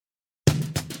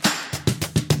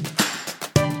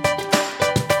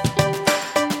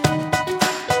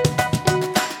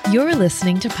You're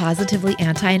listening to Positively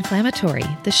Anti-Inflammatory,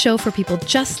 the show for people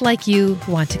just like you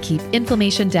who want to keep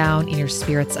inflammation down and your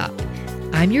spirits up.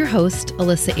 I'm your host,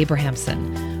 Alyssa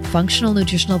Abrahamson, functional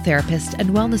nutritional therapist and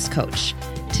wellness coach.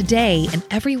 Today and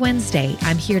every Wednesday,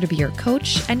 I'm here to be your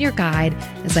coach and your guide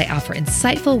as I offer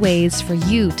insightful ways for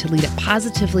you to lead a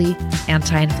positively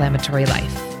anti-inflammatory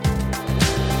life.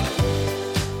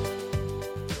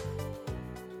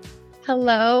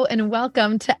 Hello and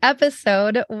welcome to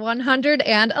episode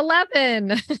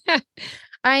 111.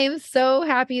 I am so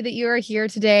happy that you are here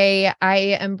today. I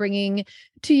am bringing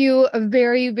to you a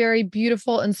very, very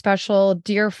beautiful and special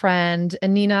dear friend,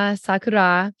 Anina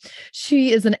Sakura.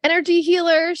 She is an energy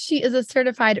healer. She is a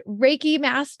certified Reiki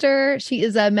master. She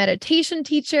is a meditation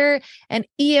teacher, an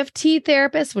EFT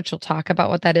therapist, which we'll talk about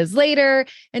what that is later,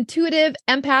 intuitive,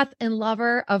 empath, and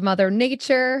lover of Mother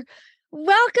Nature.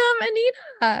 Welcome,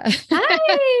 Anina.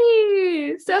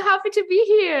 Hi. So happy to be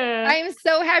here. I'm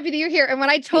so happy that you're here. And when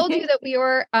I told you that we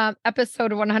were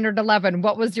episode 111,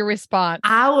 what was your response?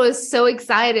 I was so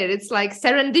excited. It's like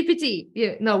serendipity.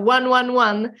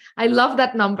 111. I love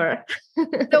that number.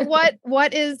 So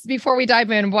what is, before we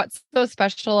dive in, what's so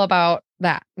special about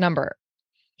that number?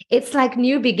 It's like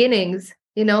new beginnings.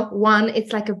 One,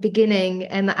 it's like a beginning.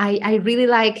 And I really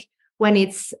like when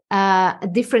it's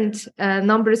different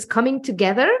numbers coming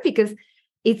together, because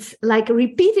it's like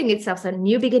repeating itself. So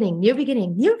new beginning, new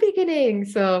beginning, new beginning.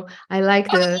 So I like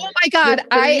the— Oh my God,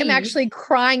 I am actually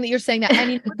crying that you're saying that. I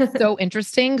mean, it's so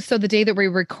interesting. So the day that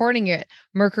we're recording it,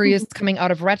 Mercury is coming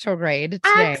out of retrograde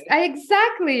today.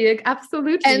 Exactly.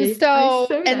 Absolutely. And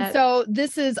so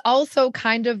this is also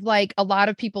kind of like a lot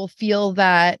of people feel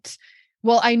that,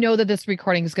 well, I know that this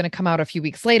recording is going to come out a few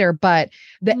weeks later, but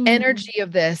the energy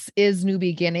of this is new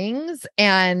beginnings.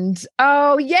 And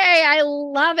oh, yay, I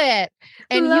love it.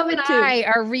 And you and I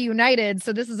are reunited.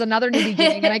 So this is another new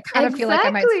beginning. And I kind of feel like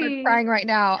I might start crying right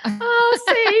now.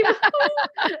 Oh,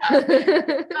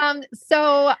 same.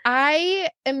 So I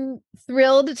am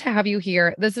thrilled to have you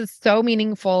here. This is so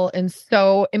meaningful and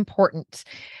so important.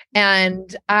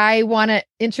 And I want to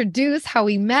introduce how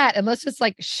we met, and let's just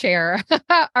like share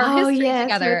our history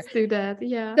together. Let's do that.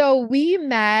 Yeah. So we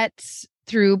met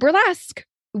through burlesque.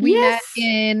 We met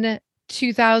in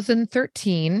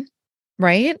 2013,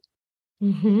 right?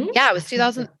 Mm-hmm. Yeah, it was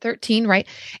 2013, right?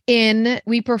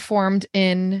 We performed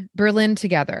in Berlin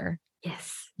together.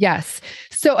 Yes.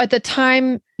 So at the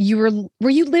time were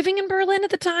you living in Berlin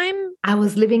at the time? I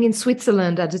was living in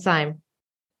Switzerland at the time.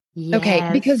 Yes. Okay,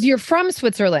 because you're from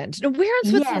Switzerland. Where in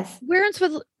Switzerland? Yes.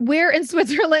 Where in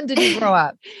Switzerland did you grow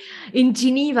up? In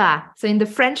Geneva, so in the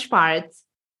French part.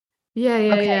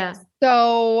 Yeah.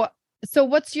 So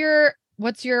what's your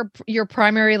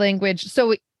primary language?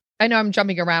 So I know I'm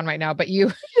jumping around right now, but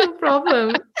you no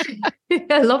problem.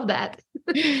 I love that.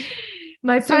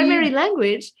 My primary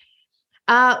language.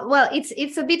 Well,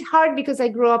 it's a bit hard because I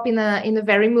grew up in a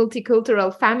very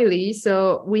multicultural family.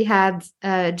 So we had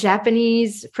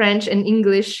Japanese, French, and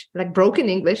English, like broken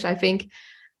English, I think.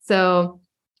 So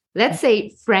let's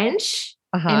say French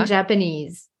and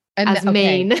Japanese as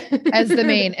main. As the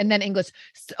main, and then English.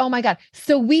 So, oh my God.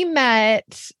 So we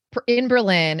met in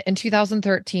Berlin in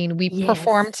 2013. We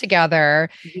performed together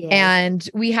and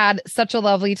we had such a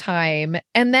lovely time.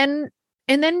 And then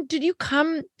did you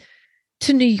come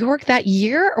to New York that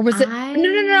year, or was it?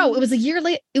 No. It was a year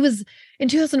late. It was in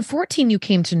 2014 you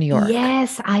came to New York.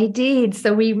 Yes, I did.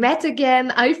 So we met again,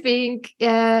 I think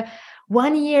 1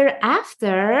 year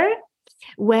after,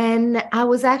 when I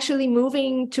was actually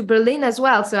moving to Berlin as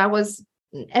well. So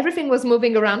everything was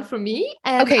moving around for me.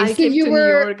 And I came to New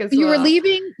York as well.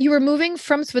 You were moving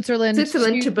from Switzerland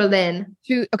to Berlin.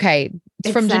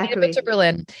 From Geneva to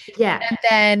Berlin. Yeah. And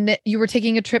then you were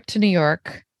taking a trip to New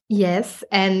York. Yes.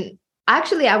 And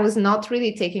actually, I was not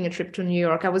really taking a trip to New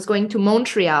York. I was going to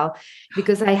Montreal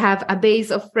because I have a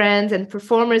base of friends and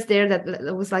performers there that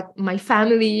was like my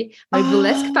family, my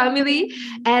burlesque family.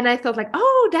 And I thought like,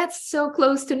 oh, that's so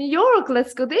close to New York.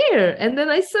 Let's go there. And then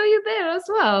I saw you there as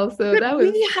well. So that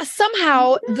was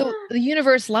somehow the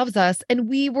universe loves us, and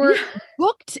we were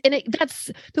booked, and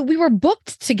we were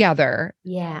booked together.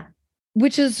 Yeah,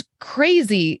 which is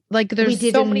crazy. Like we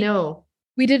didn't know.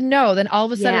 We didn't know. Then all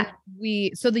of a sudden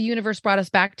so the universe brought us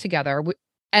back together.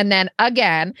 And then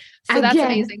again, that's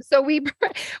amazing. So we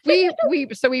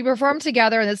performed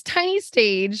together in this tiny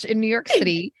stage in New York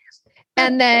City.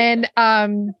 And then, I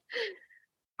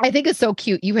think it's so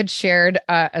cute. You had shared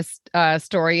a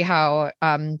story how,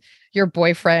 your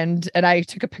boyfriend and I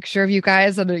took a picture of you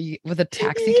guys with a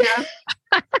taxi cab.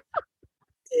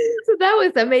 So that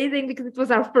was amazing because it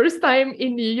was our first time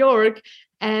in New York.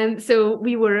 And so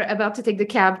we were about to take the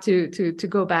cab to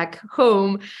go back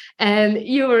home. And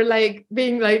you were like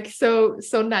being like so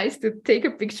nice to take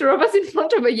a picture of us in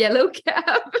front of a yellow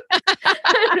cab.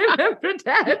 I remember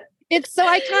that. It's so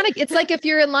iconic. It's like if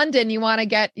you're in London, you want to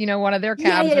get, one of their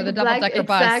cabs or the double-decker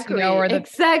bus, or the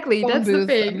exactly. That's booth,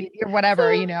 the thing. or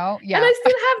whatever, Yeah. And I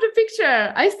still have the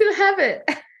picture. I still have it.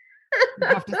 You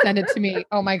have to send it to me.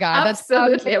 Oh my God.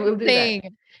 Absolutely. I will do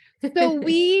that.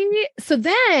 So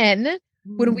then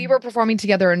when we were performing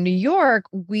together in New York,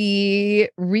 we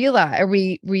realized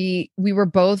we were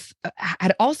both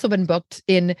had also been booked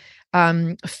in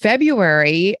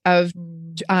February of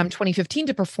 2015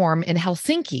 to perform in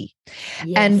Helsinki.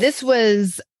 Yes. And this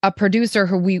was a producer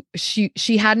who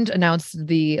she hadn't announced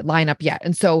the lineup yet.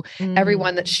 And so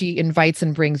everyone that she invites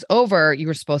and brings over, you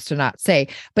were supposed to not say,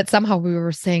 but somehow we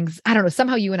were saying, I don't know,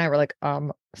 somehow you and I were like,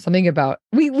 something about,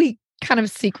 we kind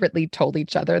of secretly told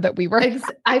each other that we were.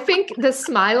 I think the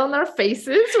smile on our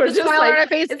faces were just smile like, on our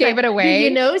face gave it away. Do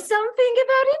you know something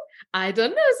about it? I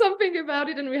don't know something about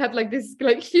it. And we had like this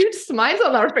like huge smiles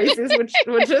on our faces, which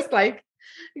were just like,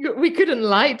 we couldn't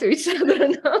lie to each other.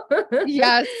 No?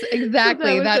 Yes,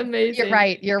 exactly. That was amazing.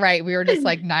 You're right. We were just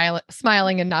like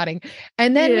smiling and nodding.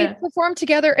 And then we performed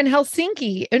together in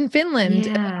Helsinki in Finland.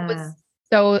 Yeah. And it was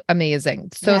so amazing.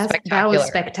 Spectacular. That was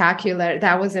spectacular.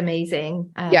 That was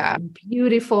amazing.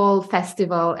 Beautiful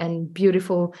festival and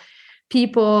beautiful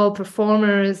people,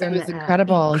 performers. It was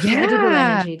incredible. Incredible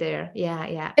energy there.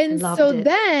 Yeah. And so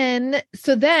then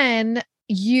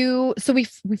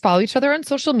we follow each other on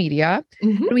social media.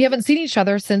 And we haven't seen each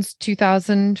other since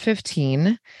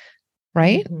 2015,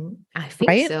 right? I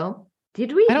think so.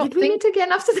 Did we meet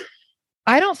again after that?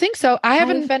 I don't think so. I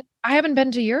haven't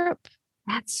been to Europe.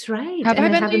 That's right. Have I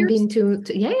been to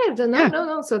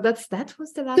No. So that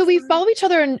was the last. So we follow each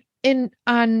other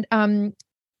on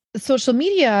social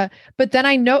media, but then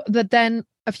I know that then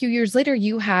a few years later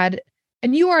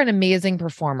and you are an amazing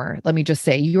performer. Let me just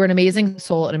say, you are an amazing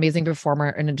soul, an amazing performer,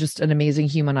 and just an amazing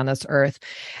human on this earth.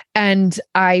 And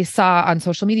I saw on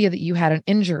social media that you had an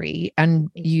injury and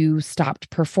you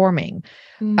stopped performing.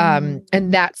 And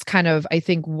that's kind of, I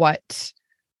think, what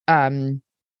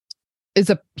is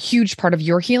a huge part of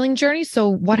your healing journey. So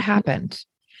what happened?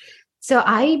 So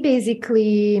I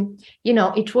basically,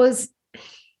 it was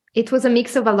a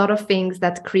mix of a lot of things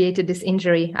that created this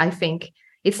injury, I think.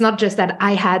 It's not just that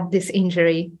I had this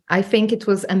injury. I think it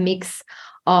was a mix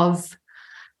of,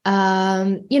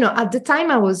 at the time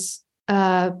I was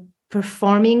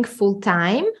performing full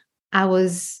time. I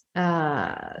was,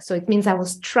 so it means I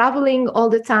was traveling all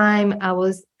the time. I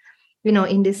was,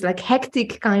 in this like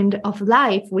hectic kind of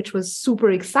life, which was super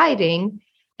exciting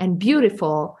and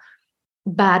beautiful,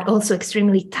 but also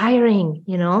extremely tiring,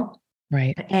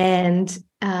 Right. And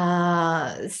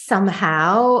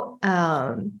somehow,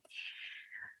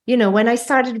 when I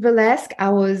started burlesque, I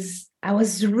was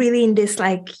really in this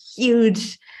like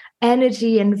huge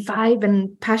energy and vibe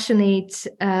and passionate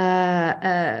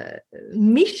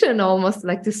mission, almost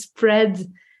like to spread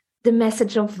the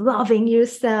message of loving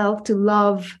yourself, to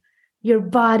love your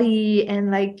body and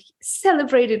like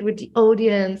celebrate it with the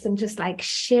audience and just like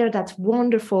share that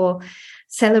wonderful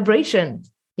celebration,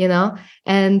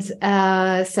 And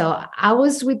so I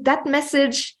was with that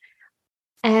message,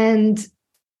 and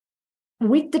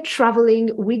with the traveling,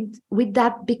 with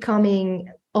that becoming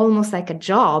almost like a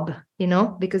job,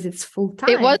 because it's full time.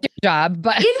 It was your job,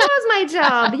 but it was my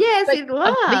job. Yes, it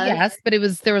was. Yes, but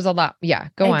there was a lot. Yeah,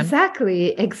 go on.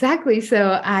 Exactly.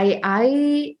 So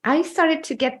I started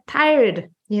to get tired.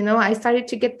 I started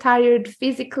to get tired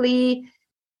physically,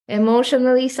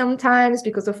 emotionally sometimes,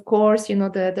 because of course,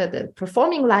 the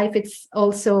performing life, it's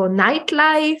also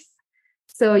nightlife.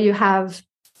 So you have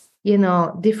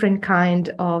different kind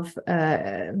of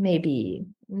maybe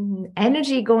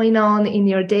energy going on in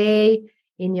your day,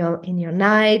 in your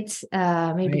night.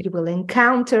 Maybe right. You will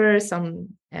encounter some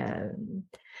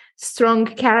strong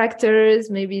characters,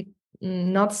 maybe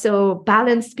not so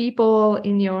balanced people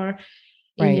in your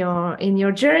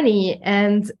journey.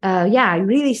 And I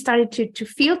really started to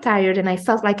feel tired, and I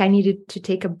felt like I needed to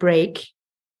take a break,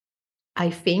 I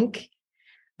think.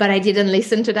 But I didn't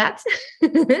listen to that.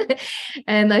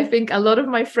 And I think a lot of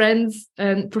my friends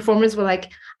and performers were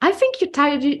like, I think you're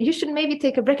tired. You should maybe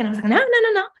take a break. And I was like, no,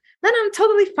 I'm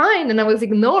totally fine. And I was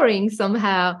ignoring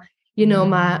somehow,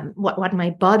 what my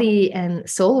body and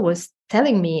soul was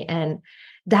telling me. And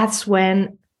that's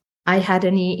when I had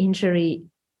a knee injury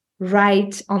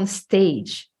right on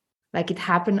stage. Like it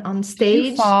happened on stage.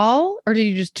 Did you fall, or did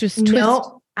you just twist?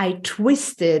 No. I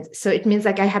twisted. So it means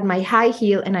like I had my high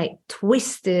heel and I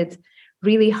twisted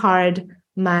really hard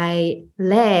my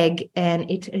leg, and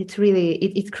it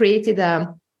really created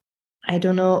a, I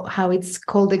don't know how it's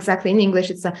called exactly in English.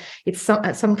 It's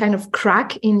some kind of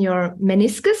crack in your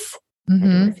meniscus. I don't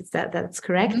know if it's that's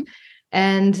correct.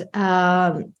 And so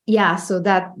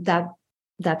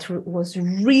that was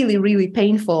really, really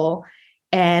painful,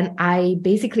 and I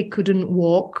basically couldn't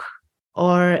walk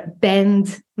or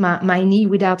bend my knee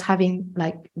without having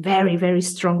like very, very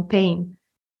strong pain.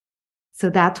 So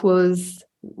that was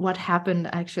what happened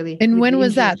actually. And when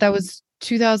was that? That was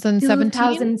 2017.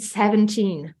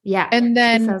 2017. Yeah. And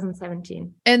then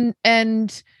 2017.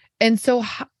 And so,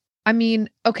 I mean,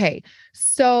 okay.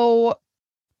 So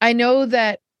I know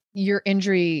that your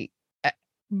injury,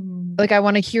 like, I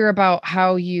want to hear about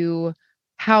how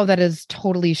that has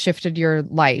totally shifted your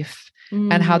life,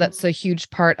 and how that's a huge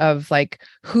part of like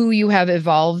who you have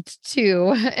evolved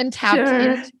to and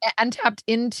tapped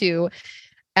into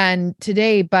and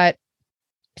today. But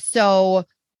so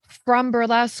from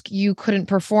burlesque, you couldn't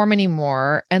perform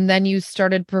anymore, and then you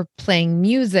started playing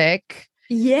music.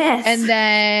 Yes.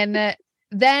 And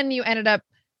then you ended up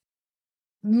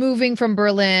moving from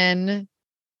Berlin.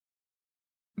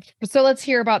 So let's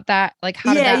hear about that. Like,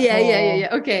 how did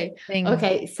that Okay. thing?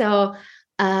 Okay. So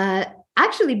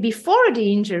actually, before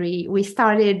the injury, we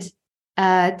started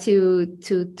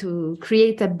to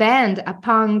create a band, a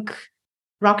punk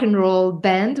rock and roll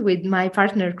band with my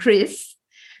partner Chris.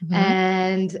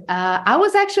 And I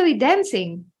was actually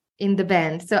dancing in the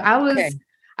band. So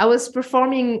I was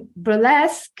performing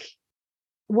burlesque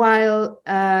while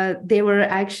they were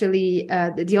actually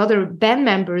the other band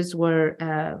members were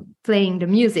playing the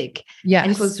music. Yes.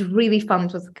 And it was really fun.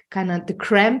 It was kind of the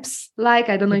Cramps, like,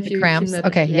 I don't know if you Cramps. know.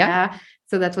 Okay. Yeah.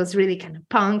 So that was really kind of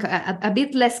punk, a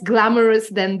bit less glamorous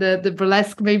than the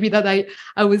burlesque maybe that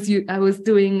I was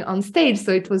doing on stage.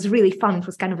 So it was really fun. It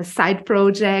was kind of a side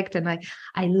project, and I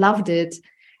loved it.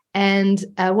 And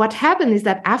what happened is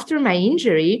that after my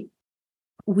injury,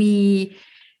 we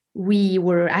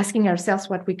were asking ourselves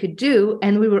what we could do,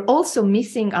 and we were also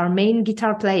missing our main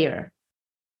guitar player.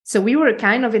 So we were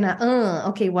kind of in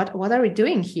okay, what are we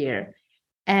doing here?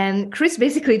 And Chris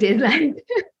basically did like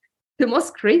the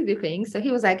most crazy thing. So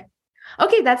he was like,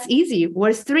 okay, that's easy.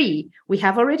 Where's 3? We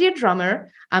have already a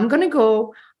drummer. I'm going to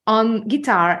go on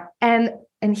guitar. And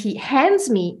he hands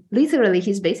me literally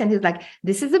his bass. And he's like,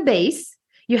 this is a bass.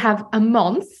 You have a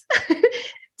month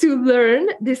to learn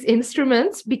this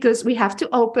instrument, because we have to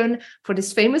open for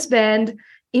this famous band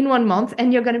in 1 month,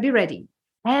 and you're going to be ready.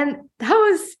 And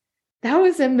that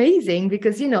was amazing,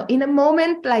 because, you know, in a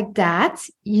moment like that,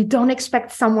 you don't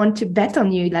expect someone to bet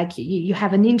on you. Like you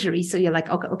have an injury. So you're like,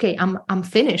 okay, I'm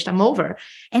finished. I'm over.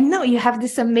 And no, you have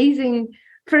this amazing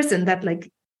person that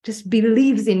like just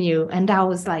believes in you. And that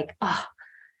was like,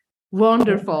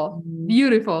 wonderful,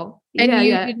 beautiful. And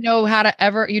you didn't know how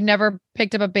to you never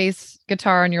picked up a bass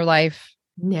guitar in your life?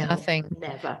 No, nothing.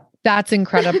 Never. That's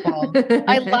incredible.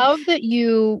 I love that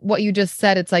what you just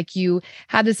said. It's like you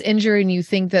had this injury and you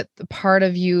think that the part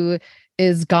of you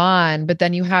is gone, but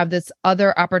then you have this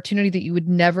other opportunity that you would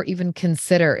never even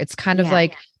consider. It's kind of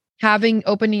like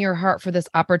opening your heart for this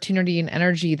opportunity and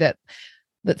energy that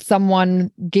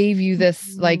someone gave you,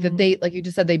 this, like that they, like you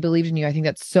just said, they believed in you. I think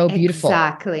that's so beautiful.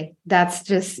 Exactly. That's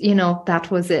just, that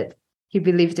was it. He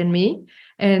believed in me.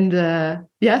 And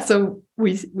so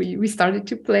we started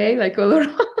to play like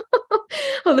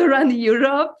all around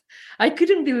Europe. I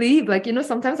couldn't believe, like,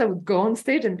 sometimes I would go on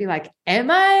stage and be like, am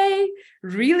I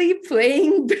really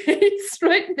playing bass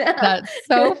right now? That's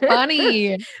so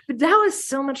funny. But that was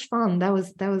so much fun. That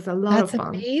was a lot of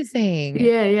fun. That's amazing.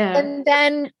 Yeah. And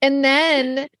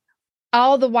then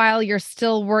all the while you're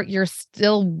still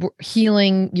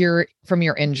healing from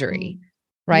your injury,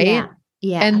 right? Yeah.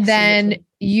 And absolutely. then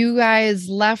you guys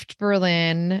left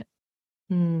Berlin.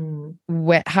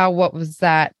 What was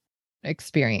that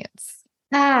experience?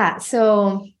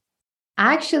 So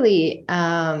actually,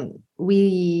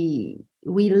 we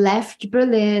left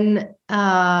Berlin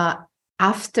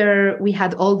after we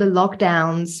had all the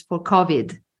lockdowns for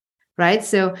COVID, right?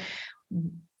 So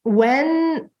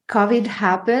when COVID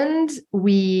happened,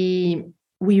 we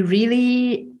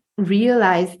really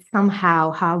realized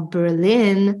somehow how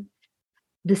Berlin,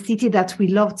 the city that we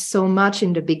loved so much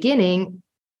in the beginning,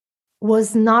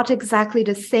 was not exactly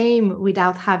the same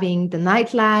without having the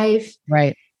nightlife,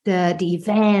 right? The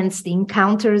events, the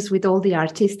encounters with all the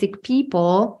artistic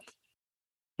people.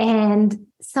 And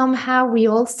somehow we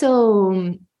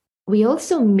also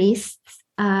missed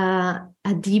a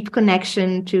deep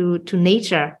connection to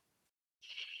nature.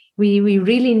 We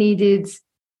really needed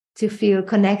to feel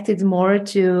connected more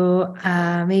to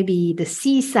maybe the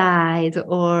seaside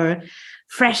or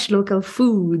fresh local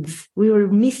foods. We were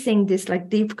missing this like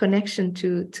deep connection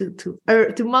to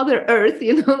earth, to Mother Earth,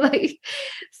 like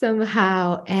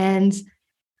somehow. And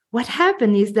what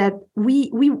happened is that we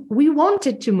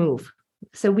wanted to move.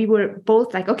 So we were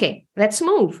both like, okay, let's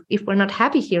move. If we're not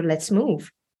happy here, let's move.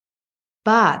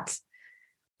 But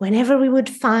whenever we would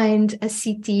find a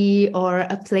city or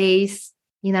a place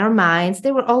in our minds,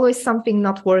 there were always something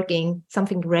not working,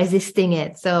 something resisting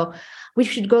it. So we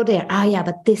should go there. Ah, yeah,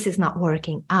 but this is not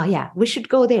working. Ah, yeah, we should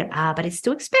go there. Ah, but it's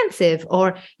too expensive.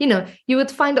 Or, you would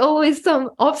find always some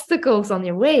obstacles on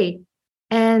your way.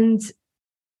 And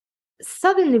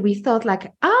suddenly we thought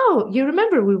like, oh, you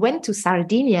remember we went to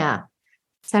Sardinia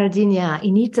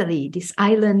in Italy, this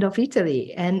island of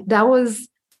Italy. And that was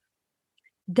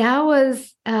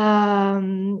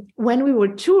when we were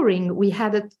touring. We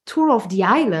had a tour of the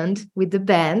island with the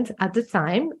band at the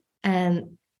time.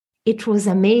 And it was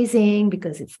amazing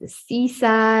because it's the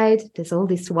seaside. There's all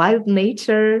this wild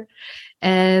nature.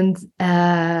 And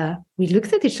we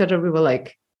looked at each other. We were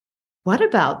like, what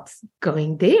about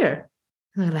going there?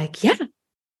 And we're like, yeah,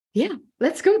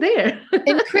 let's go there.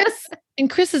 And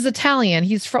Chris is Italian.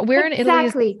 He's from where in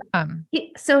Italy?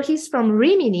 Exactly. So he's from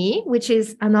Rimini, which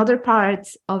is another part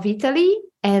of Italy.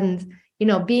 And,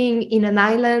 being in an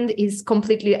island is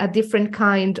completely a different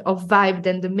kind of vibe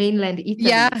than the mainland Italy.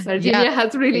 Yeah, Sardinia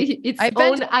has really its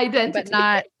own identity.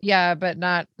 But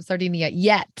not Sardinia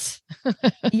yet.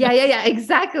 Yeah.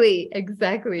 Exactly.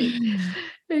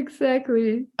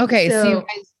 Okay. So you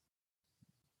guys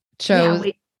chose.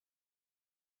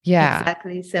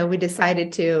 Exactly. So we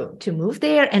decided to move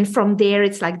there. And from there,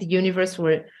 it's like the universe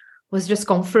was just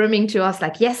confirming to us,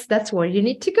 like, yes, that's where you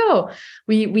need to go.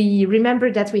 We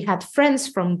remember that we had friends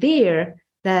from there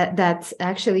that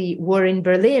actually were in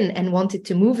Berlin and wanted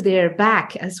to move there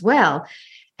back as well.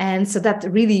 And so that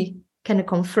really kind of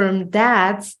confirmed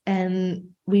that.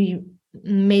 And we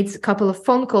made a couple of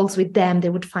phone calls with them. They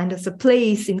would find us a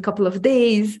place in a couple of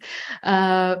days.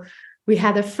 We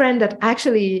had a friend that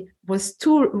actually was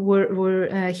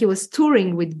he was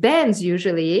touring with bands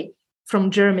usually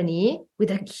from Germany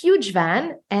with a huge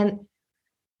van. And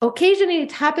occasionally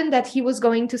it happened that he was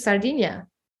going to Sardinia.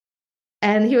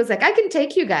 And he was like, I can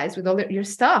take you guys with all your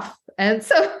stuff. And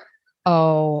so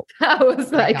I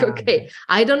was like, God. Okay,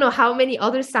 I don't know how many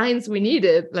other signs we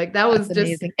needed. Like that was just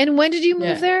amazing. And when did you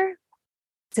move there?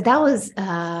 So that was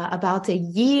about a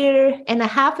year and a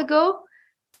half ago.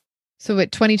 So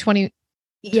at 2020,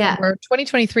 we're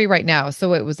 2023 right now.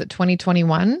 So it was at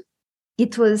 2021.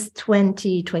 It was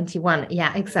 2021.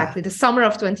 Yeah, exactly.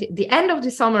 The end of the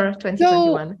summer of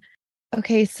 2021.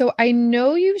 So I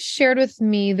know you've shared with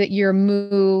me that your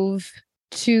move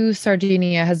to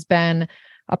Sardinia has been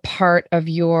a part of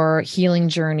your healing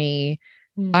journey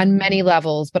on many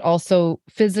levels, but also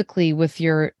physically with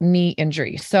your knee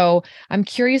injury. So I'm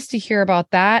curious to hear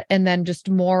about that, and then just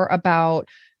more about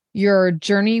your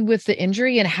journey with the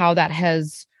injury and how that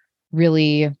has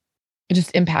really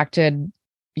just impacted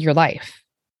your life.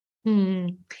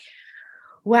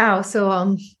 Wow.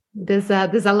 So there's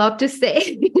a lot to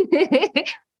say.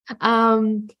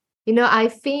 I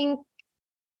think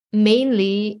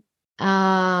mainly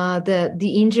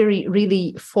the injury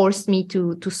really forced me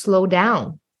to slow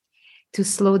down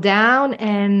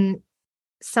and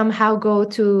somehow go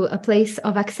to a place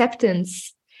of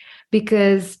acceptance,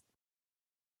 because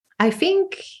I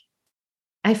think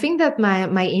that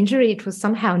my injury, it was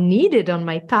somehow needed on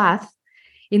my path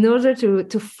in order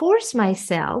to force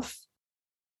myself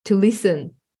to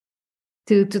listen,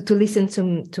 to listen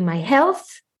to my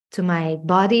health, to my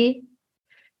body,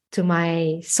 to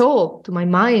my soul, to my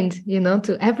mind,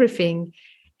 to everything.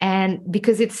 And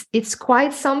because it's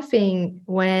quite something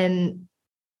when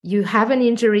you have an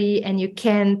injury and you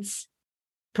can't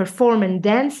perform and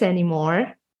dance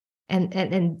anymore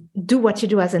and do what you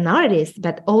do as an artist,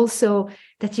 but also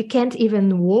that you can't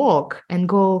even walk and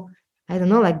go, I don't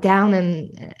know, like down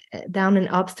and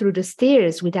up through the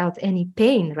stairs without any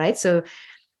pain, right? So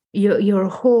your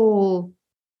whole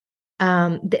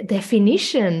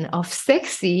definition of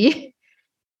sexy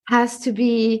has to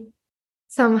be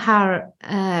somehow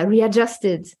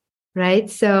readjusted, right?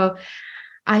 So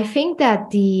I think that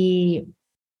the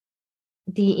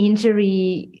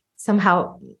injury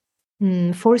somehow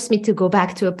forced me to go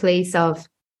back to a place of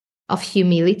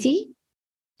humility,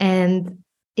 and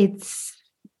it's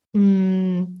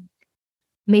maybe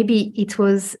it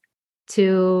was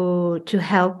to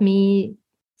help me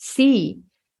see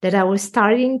that I was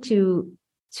starting to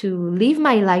live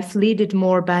my life leaded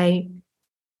more by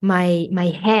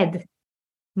my head,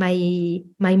 my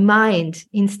mind,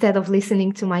 instead of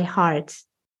listening to my heart,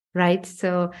 right?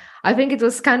 So I think it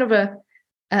was kind of a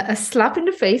a slap in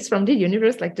the face from the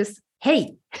universe, like just,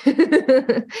 hey,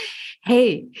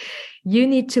 hey, you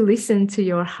need to listen to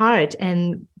your heart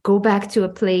and go back to a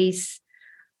place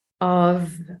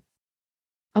of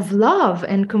love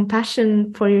and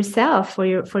compassion for yourself, for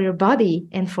your body,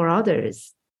 and for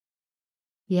others.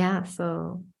 Yeah.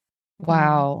 So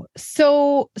wow.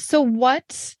 So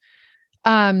what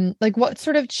like what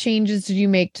sort of changes did you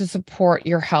make to support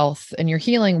your health and your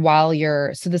healing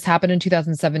so this happened in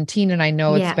 2017, and I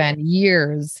know it's been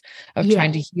years of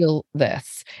trying to heal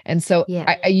this. And so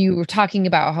you were talking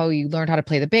about how you learned how to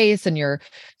play the bass, and you're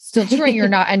still touring,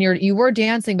 you were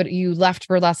dancing, but you left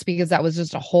burlesque because that was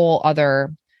just a whole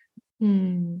other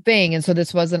thing. And so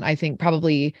this wasn't, I think,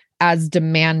 probably as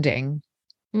demanding.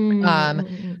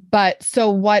 But so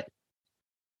what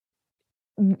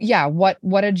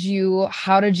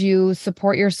how did you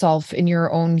support yourself in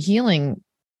your own healing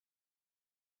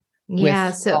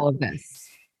with all of this?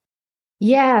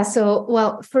 Yeah. So,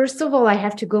 well, first of all, I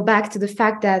have to go back to the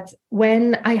fact that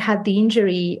when I had the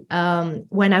injury,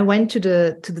 when I went to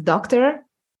the doctor,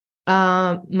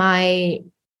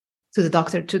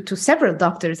 to several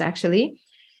doctors, actually,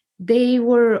 they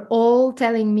were all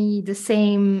telling me the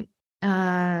same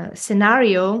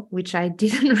scenario, which I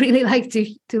didn't really like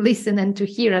to listen and to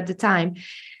hear at the time,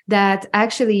 that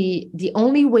actually the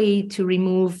only way to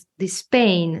remove this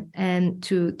pain and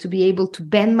to be able to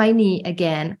bend my knee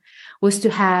again was to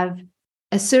have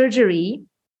a surgery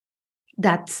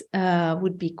that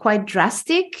would be quite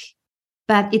drastic,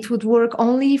 but it would work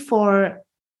only for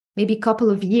maybe a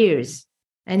couple of years.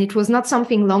 And it was not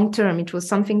something long-term. It was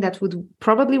something that would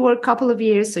probably work a couple of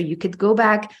years, so you could go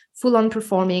back full on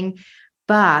performing.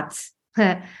 But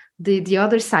the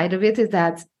other side of it is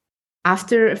that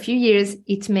after a few years,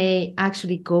 it may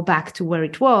actually go back to where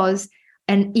it was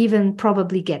and even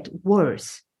probably get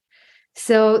worse.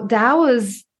 So that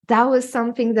was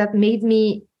something that made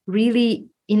me really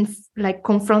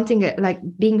confronting it, like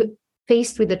being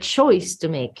faced with a choice to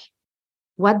make.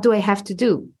 What do I have to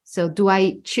do? So do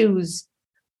I choose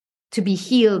to be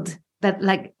healed, but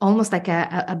like almost like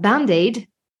a Band-Aid,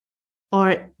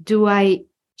 or do I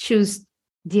choose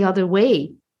the other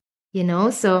way?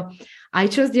 So I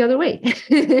chose the other way.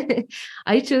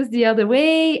 I chose the other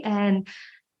way, and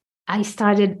I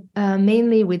started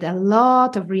mainly with a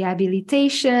lot of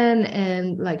rehabilitation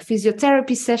and like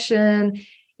physiotherapy session.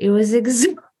 It was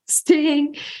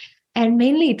exhausting, and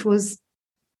mainly it was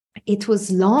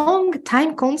long,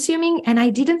 time consuming, and I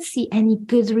didn't see any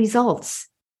good results.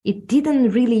 It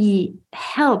didn't really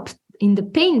help in the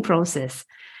pain process.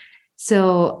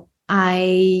 So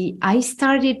I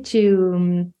started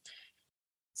to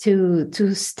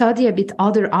study a bit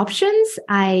other options.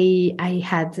 I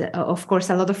had, of course,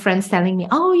 a lot of friends telling me,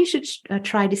 "Oh, you should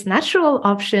try these natural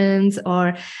options,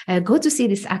 or go to see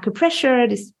this acupressure,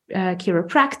 this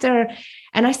chiropractor."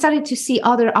 And I started to see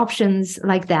other options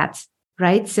like that,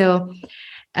 right? So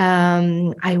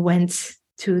I went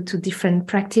to different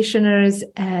practitioners,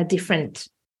 different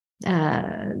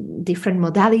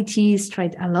modalities,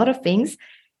 tried a lot of things.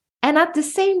 And at the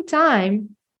same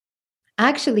time,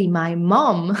 actually, my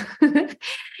mom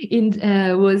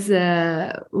was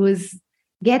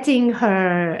getting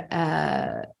her,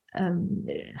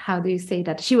 how do you say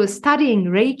that? She was studying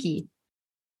Reiki.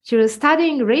 She was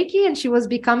studying Reiki, and she was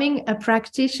becoming a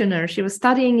practitioner. She was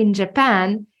studying in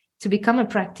Japan to become a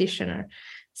practitioner.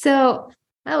 So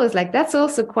I was like, that's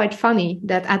also quite funny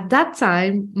that at that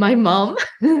time, my mom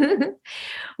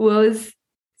was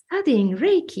studying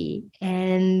Reiki.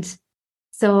 And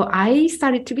so I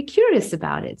started to be curious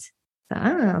about it. So,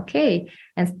 okay.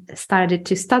 And started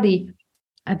to study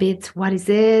a bit. What is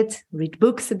it? Read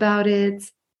books about it,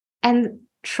 and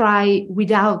try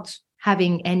without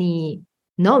having any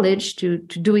knowledge to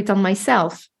do it on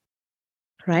myself.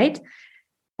 Right.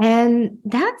 And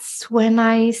that's when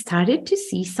I started to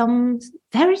see some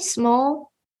very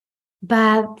small,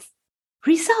 but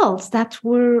results that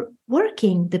were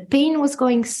working. The pain was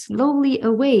going slowly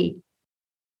away.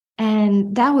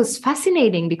 And that was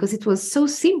fascinating because it was so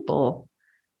simple,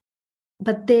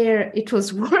 but there it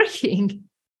was working.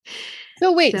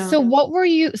 So wait, so what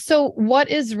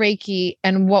is Reiki,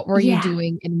 and what were you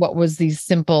doing, and what was these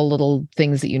simple little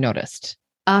things that you noticed?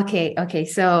 Okay.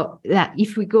 So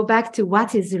if we go back to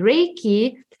what is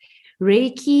Reiki,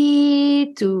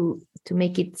 to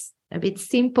make it a bit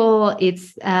simple,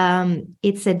 it's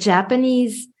a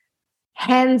Japanese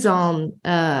hands-on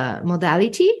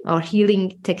modality or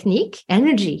healing technique,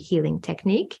 energy healing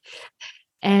technique.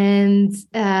 And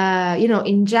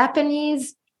in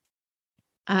Japanese,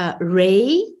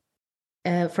 Rei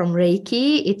from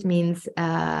Reiki, it means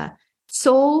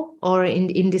soul, or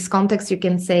in this context, you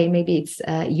can say maybe it's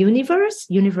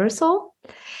universal.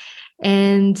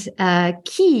 And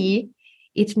ki,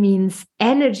 it means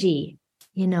energy,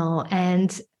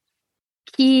 and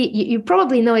ki, you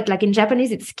probably know it, like in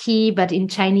Japanese, it's ki, but in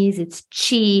Chinese, it's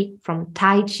chi, from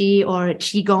Tai Chi or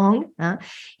Qigong.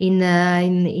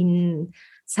 In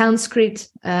Sanskrit,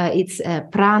 it's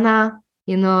prana.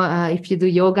 If you do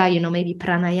yoga, maybe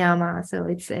pranayama. So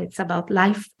it's about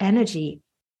life energy.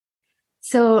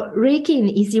 So Reiki, in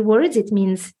easy words, it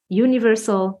means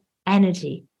universal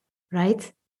energy,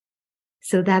 right?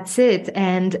 So that's it.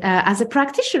 And as a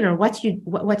practitioner, what you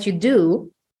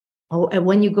do, or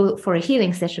when you go for a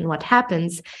healing session, what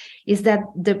happens is that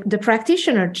the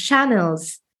practitioner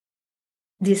channels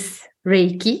this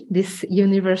Reiki, this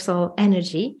universal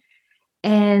energy,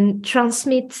 and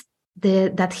transmits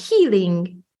that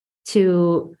healing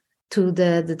to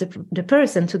the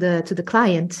person, to the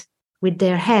client, with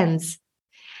their hands.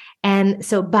 And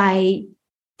so by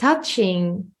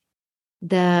touching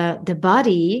the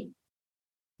body,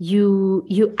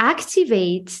 you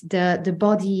activate the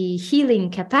body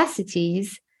healing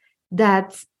capacities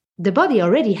that the body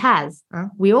already has.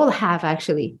 We all have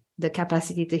actually the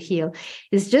capacity to heal.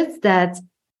 It's just that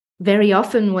very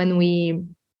often when we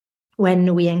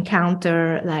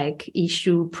encounter like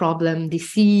issue, problem,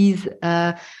 disease,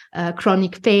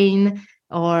 chronic pain,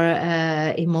 or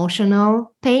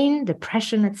emotional pain,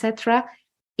 depression, etc.,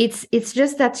 it's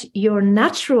just that your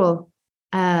natural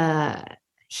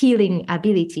healing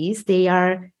abilities, they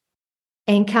are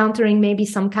encountering maybe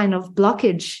some kind of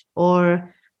blockage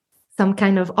or some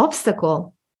kind of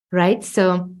obstacle, right?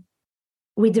 So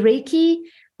with Reiki,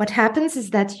 what happens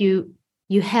is that you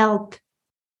help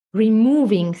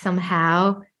removing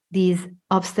somehow these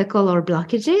obstacle or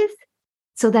blockages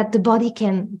so that the body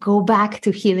can go back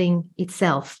to healing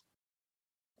itself.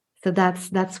 So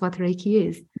that's what Reiki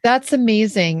is. That's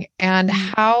amazing. And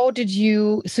how did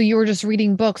so you were just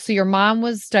reading books. So your mom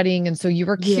was studying, and so you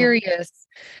were curious.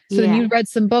 So then you read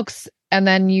some books, and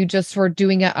then you just were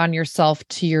doing it on yourself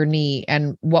to your knee.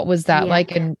 And what was that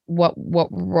like? And what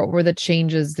were the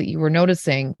changes that you were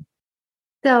noticing?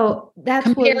 So that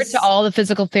compared to all the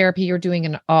physical therapy you're doing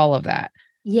and all of that.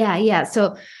 Yeah.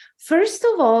 So first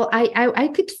of all, I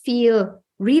could feel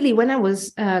really when I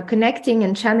was connecting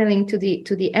and channeling to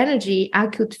the energy, I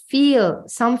could feel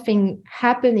something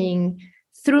happening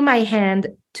through my hand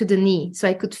to the knee. So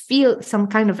I could feel some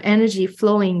kind of energy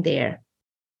flowing there,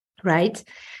 right?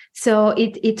 So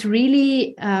it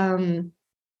really, I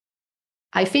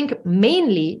think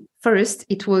mainly first,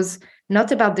 it was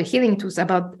not about the healing, it was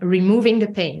about removing the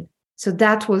pain. So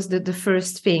that was the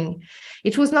first thing.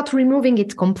 It was not removing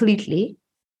it completely,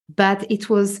 but it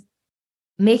was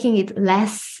making it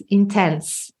less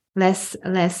intense, less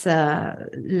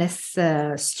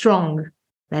strong,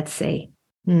 let's say.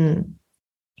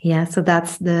 Yeah, so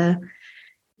that's the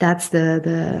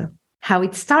how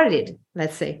it started,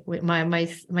 let's say, with my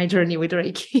journey with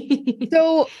Reiki.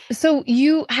 So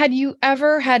had you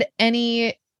ever had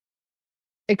any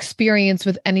experience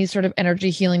with any sort of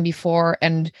energy healing before,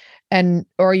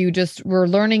 or you just were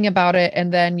learning about it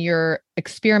and then you're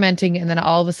experimenting and then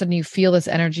all of a sudden you feel this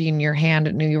energy in your hand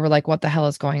and you were like, what the hell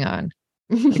is going on?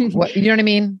 Like, what, you know what I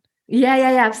mean?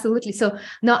 Yeah, absolutely. So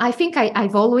no, I think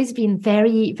I've always been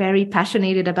very, very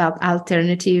passionate about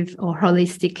alternative or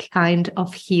holistic kind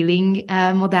of healing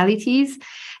modalities,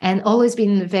 and always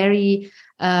been very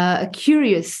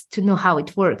curious to know how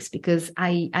it works, because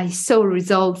I saw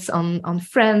results on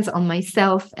friends, on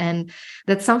myself, and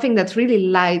that's something that really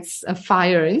lights a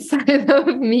fire inside of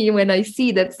me when I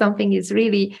see that something is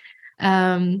really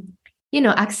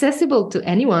accessible to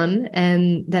anyone,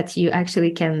 and that you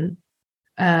actually can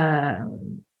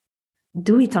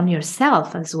do it on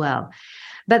yourself as well.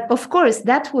 But of course,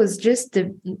 that was just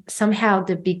somehow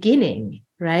the beginning,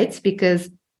 right? Because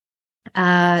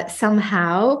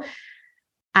somehow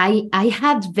I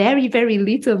had very, very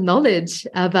little knowledge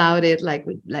about it, like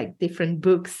with like different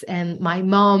books and my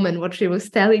mom and what she was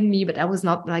telling me, but I was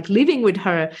not like living with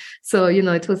her. So,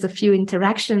 it was a few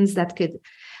interactions that could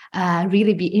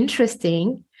really be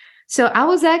interesting. So I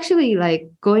was actually like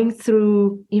going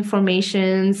through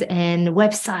informations and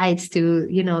websites to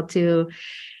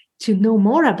know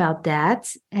more about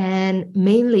that, and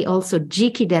mainly also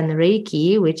Jikiden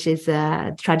Reiki, which is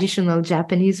a traditional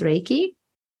Japanese Reiki.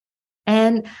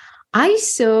 And I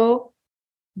saw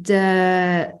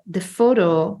the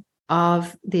photo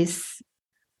of this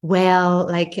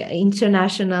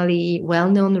internationally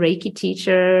well-known Reiki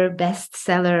teacher,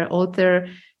 bestseller author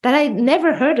that I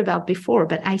never heard about before,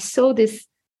 but I saw this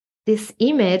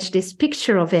image, this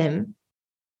picture of him,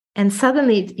 and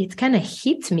suddenly it kind of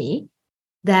hit me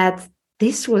that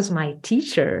this was my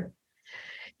teacher.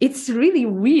 It's really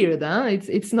weird, huh?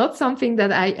 It's not something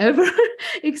that I ever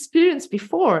experienced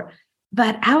before.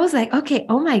 But I was like, okay,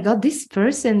 oh my God, this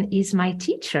person is my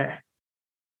teacher.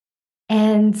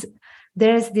 And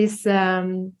there's this,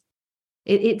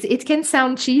 it can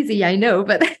sound cheesy, I know,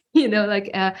 but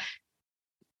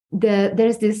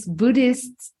there's this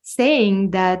Buddhist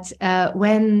saying that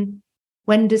when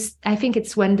I think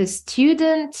it's when the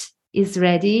student is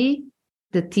ready,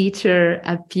 the teacher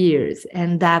appears,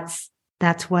 and that's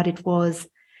what it was.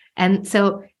 And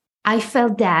so I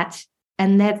felt that,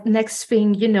 and that next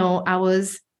thing, I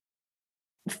was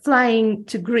flying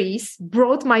to Greece,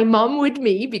 brought my mom with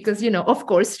me because, of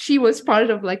course, she was part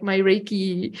of like my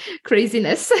Reiki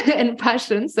craziness and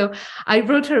passion. So I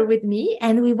brought her with me,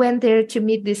 and we went there to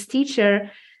meet this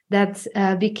teacher that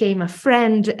became a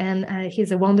friend, and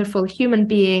he's a wonderful human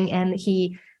being. And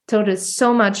he taught us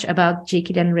so much about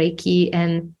Jikidan Reiki,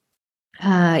 and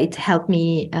it helped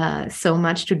me so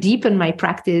much to deepen my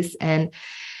practice, and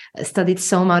studied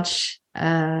so much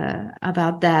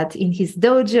about that in his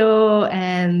dojo.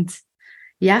 And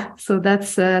yeah, so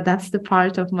that's the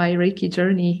part of my Reiki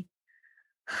journey.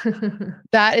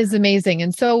 That is amazing.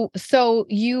 And so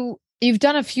you've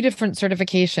done a few different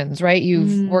certifications, right?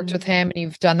 You've worked with him and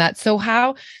you've done that.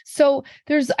 I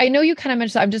know you kind of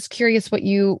mentioned, I'm just curious what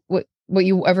you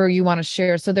want to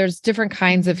share. So there's different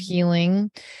kinds of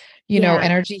healing,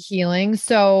 energy healing.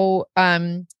 So,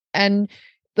 and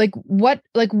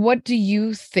what do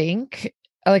you think?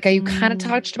 Like, you kind of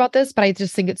touched about this, but I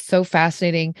just think it's so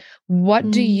fascinating.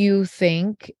 What do you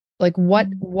think? Like,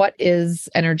 what is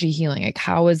energy healing? Like,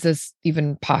 how is this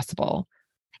even possible?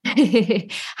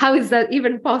 How is that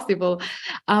even possible?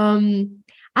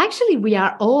 Actually, we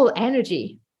are all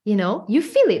energy. You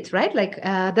feel it, right? Like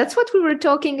that's what we were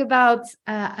talking about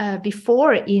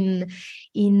before in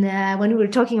when we were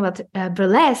talking about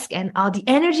burlesque, and the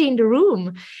energy in the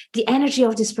room, the energy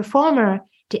of this performer,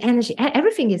 the energy,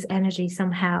 everything is energy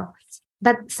somehow.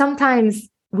 But sometimes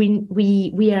we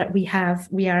are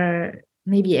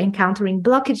maybe encountering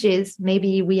blockages.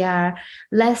 Maybe we are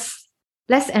less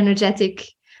energetic.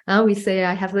 We say,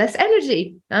 I have less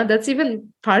energy. That's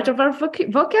even part of our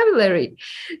vocabulary.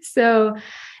 So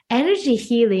energy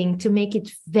healing, to make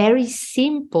it very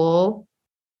simple,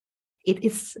 it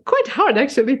is quite hard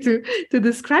actually to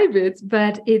describe it,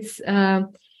 but it's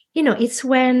it's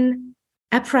when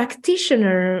a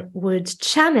practitioner would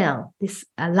channel this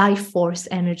life force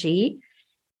energy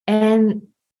and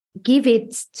give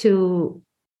it to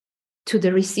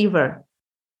the receiver.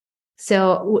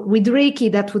 So with Reiki,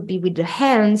 that would be with the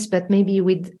hands, but maybe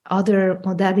with other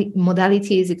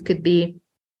modalities, it could be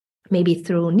maybe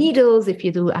through needles if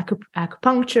you do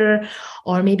acupuncture,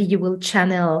 or maybe you will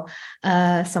channel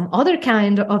some other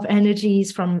kind of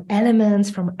energies from elements,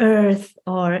 from earth,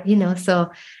 or,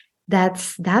 so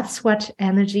that's what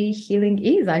energy healing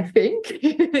is, I think.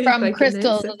 From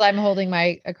crystals, as I'm holding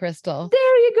a crystal.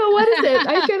 There you go. What is it?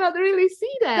 I cannot really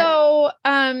see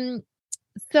that.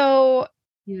 So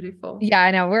beautiful. Yeah,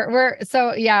 I know. We're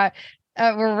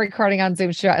recording on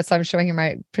Zoom, so I'm showing you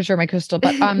my picture of my crystal.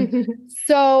 But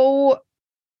so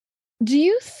do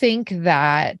you think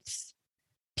that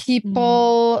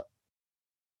people,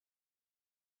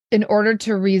 in order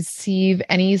to receive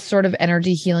any sort of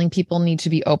energy healing, people need to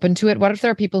be open to it? What if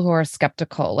there are people who are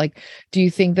skeptical? Like, do you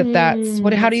think how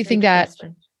do you think that,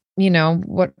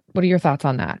 what are your thoughts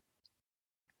on that?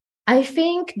 I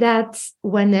think that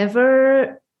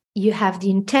whenever you have the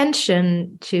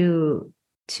intention to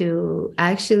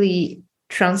actually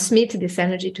transmit this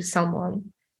energy to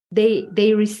someone,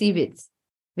 they receive it,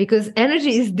 because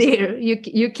energy is there.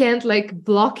 You can't like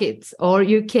block it, or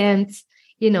you can't,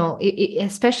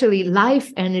 especially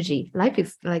life energy. Life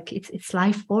is like it's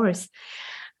life force.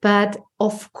 But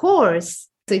of course,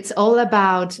 so it's all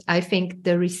about, I think,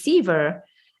 the receiver.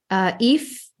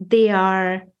 If they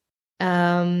are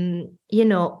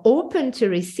open to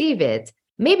receive it,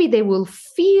 maybe they will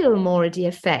feel more the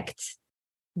effect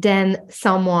than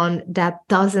someone that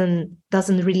doesn't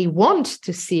really want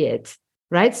to see it,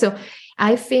 right? So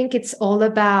I think it's all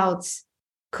about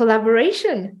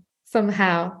collaboration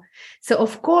somehow. So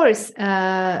of course,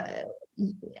 I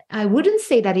wouldn't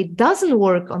say that it doesn't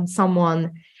work on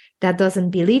someone that doesn't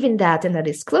believe in that and that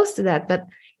is close to that, but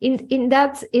in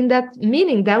that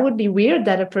meaning, that would be weird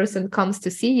that a person comes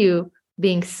to see you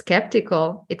being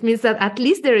skeptical. It means that at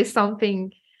least there is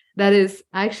something that is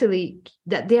actually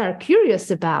that they are curious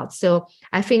about. So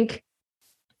I think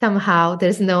somehow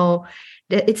it's not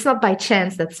by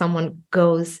chance that someone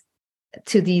goes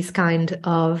to these kind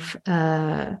of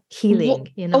healing,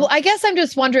 Well, I guess I'm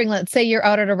just wondering, let's say you're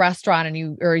out at a restaurant and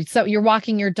you're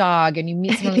walking your dog and you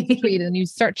meet someone on the street and you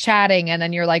start chatting and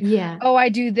then you're like, oh, I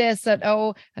do this and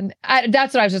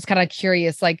that's what I was just kind of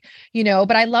curious, like,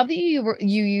 but I love that you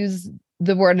use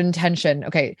the word intention.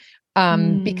 Okay.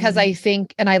 Because I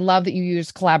think, and I love that you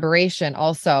use collaboration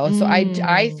also. So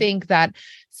I think that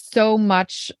so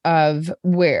much of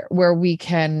where we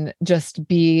can just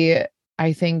be,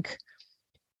 I think,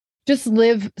 just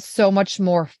live so much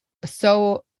more,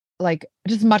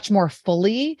 just much more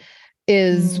fully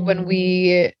is when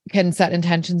we can set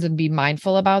intentions and be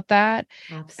mindful about that.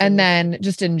 Absolutely. And then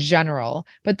just in general.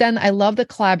 But then I love the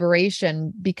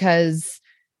collaboration because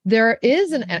there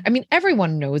is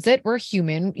everyone knows it. We're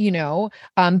human,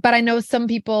 but I know some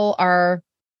people are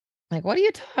like, what are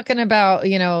you talking about?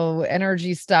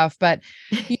 Energy stuff. But,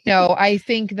 I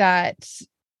think that,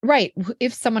 right,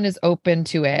 if someone is open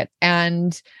to it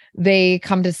and they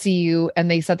come to see you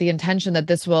and they set the intention that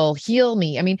this will heal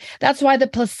me. I mean, that's why the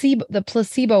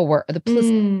placebo work,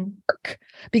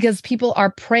 because people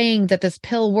are praying that this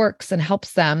pill works and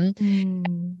helps them.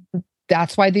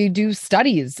 That's why they do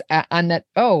studies on that.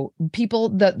 Oh, people,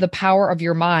 the power of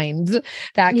your mind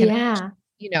that can,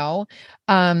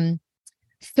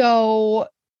 so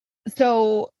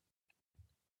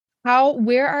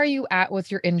where are you at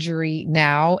with your injury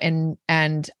now?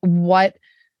 And what,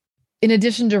 in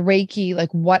addition to Reiki,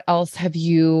 like what else have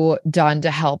you done to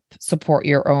help support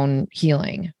your own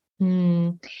healing?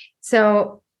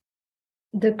 So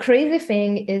the crazy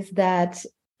thing is that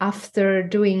after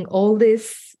doing all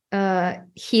this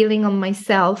healing on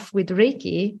myself with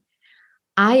Reiki,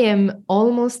 I am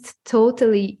almost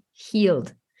totally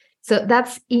healed. So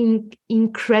that's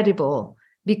incredible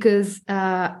because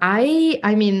I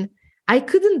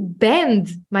couldn't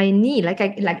bend my knee. I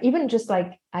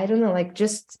don't know,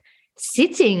 just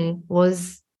sitting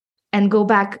and go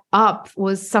back up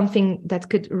was something that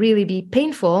could really be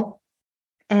painful.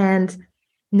 And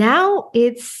now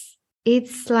it's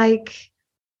like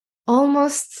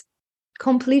almost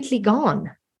completely gone.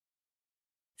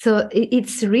 So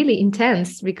it's really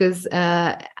intense because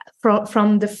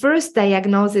from the first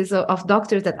diagnosis of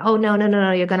doctors that, oh, no,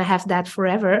 you're going to have that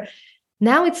forever.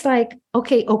 Now it's like,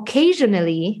 okay,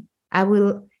 occasionally I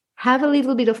will have a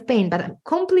little bit of pain, but I'm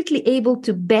completely able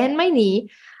to bend my knee.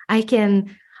 I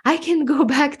can go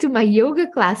back to my yoga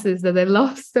classes that I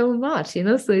love so much,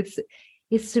 so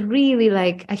it's really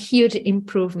like a huge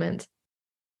improvement.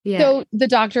 Yeah. So the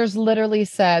doctors literally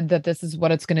said that this is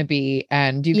what it's going to be.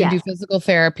 And you can do physical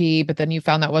therapy, but then you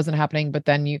found that wasn't happening, but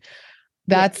then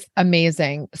that's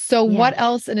amazing. So what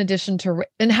else in addition to,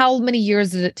 and how many years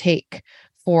did it take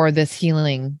for this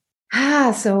healing?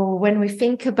 So when we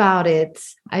think about it,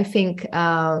 I think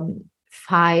 5,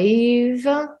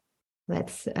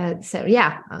 let's say,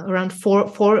 around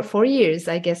 4 years,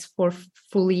 I guess, 4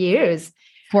 full years.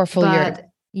 4 full years.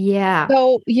 Yeah.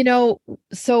 So,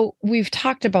 so we've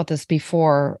talked about this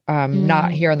before,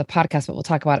 not here on the podcast, but we'll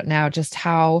talk about it now, just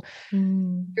how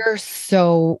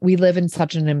we live in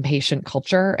such an impatient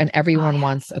culture and everyone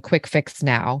wants a quick fix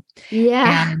now.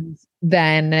 Yeah. And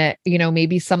then,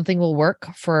 maybe something will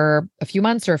work for a few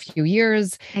months or a few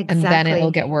years, and then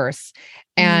it'll get worse.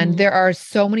 And there are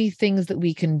so many things that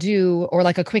we can do, or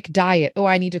like a quick diet. Oh,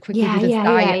 I need to quickly do this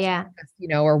diet,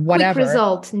 or whatever. Quick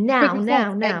result now.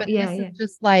 But this is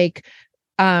just like,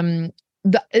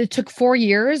 it took 4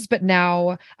 years, but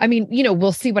now,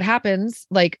 we'll see what happens.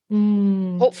 Like,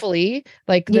 hopefully,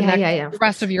 like the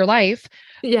rest of your life.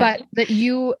 Yeah. But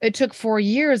it took 4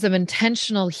 years of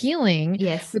intentional healing.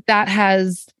 Yes. But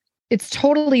it's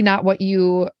totally not what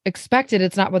you expected.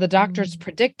 It's not what the doctors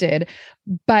predicted,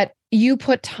 but you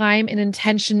put time and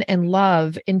intention and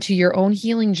love into your own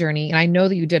healing journey. And I know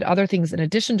that you did other things in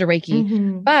addition to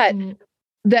Reiki, but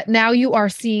that now you are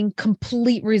seeing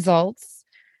complete results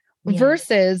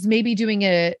versus maybe doing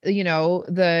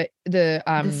the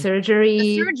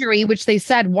surgery, which they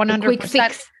said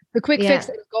 100%. The quick fix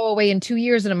will go away in 2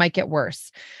 years and it might get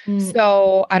worse.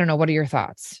 So I don't know. What are your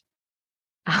thoughts?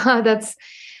 That's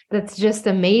just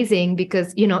amazing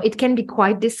because, it can be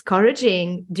quite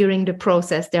discouraging during the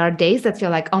process. There are days that feel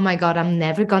like, oh my God, I'm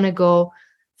never going to go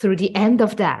through the end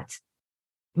of that.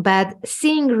 But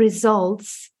seeing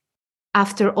results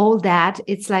after all that,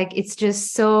 it's like, it's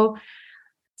just so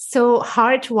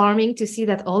heartwarming to see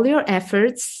that all your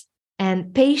efforts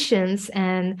and patience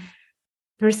and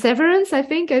perseverance, I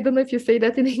think, I don't know if you say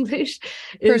that in English.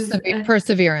 Perseverance.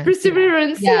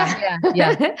 Perseverance.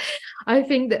 Yeah. I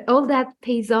think that all that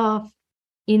pays off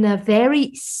in a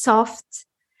very soft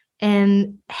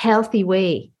and healthy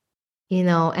way,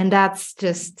 and that's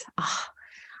just,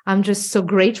 I'm just so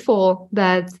grateful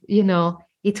that,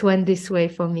 it went this way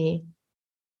for me.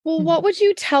 Well, what would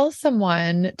you tell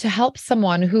someone to help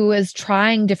someone who is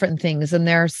trying different things and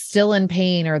they're still in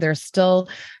pain or they're still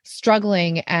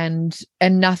struggling and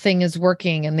nothing is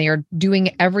working and they are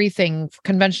doing everything,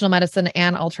 conventional medicine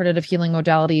and alternative healing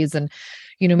modalities, and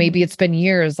maybe it's been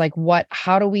years. Like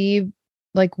how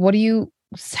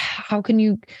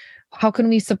can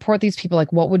we support these people?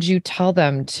 Like, what would you tell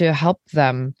them to help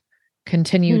them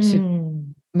continue to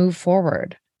move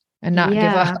forward and not give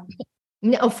up?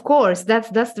 Of course, that's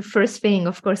the first thing.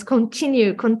 Of course,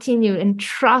 continue and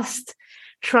trust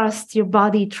your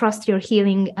body, trust your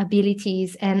healing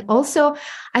abilities. And also,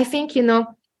 I think,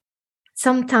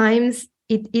 sometimes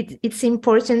it's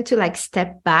important to like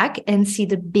step back and see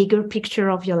the bigger picture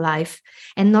of your life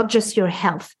and not just your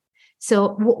health. So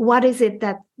what is it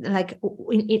that, like,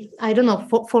 I don't know,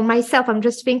 for myself, I'm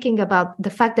just thinking about the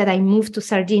fact that I moved to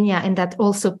Sardinia, and that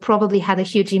also probably had a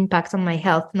huge impact on my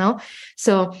health. No,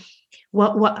 so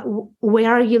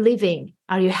where are you living?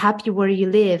 Are you happy where you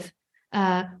live?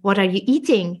 What are you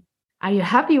eating? Are you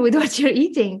happy with what you're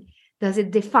eating? Does it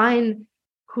define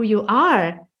who you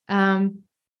are?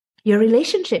 Your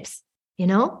relationships,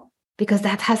 because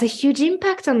that has a huge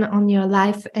impact on your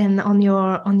life and on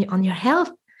your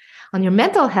health, on your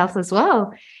mental health as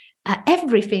well.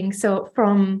 Everything. So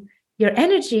from your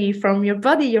energy, from your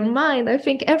body, your mind, I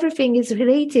think everything is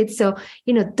related. So,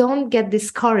 don't get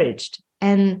discouraged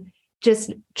and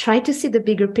just try to see the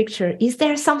bigger picture. Is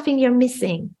there something you're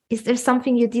missing? Is there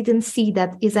something you didn't see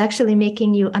that is actually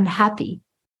making you unhappy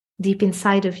deep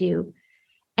inside of you?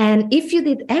 And if you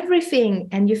did everything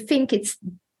and you think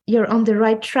you're on the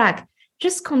right track,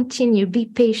 just continue, be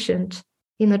patient,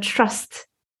 trust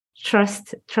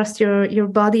your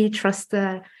body, trust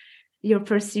your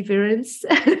perseverance.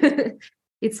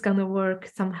 It's going to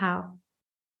work somehow.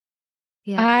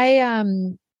 Yeah.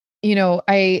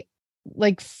 I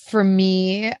like, for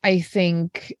me, I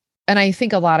think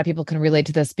a lot of people can relate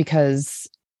to this because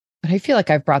I feel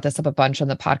like I've brought this up a bunch on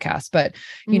the podcast, but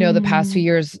the past few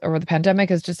years or the pandemic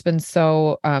has just been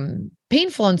so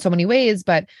painful in so many ways.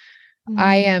 But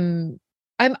I'm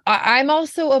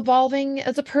also evolving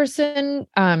as a person,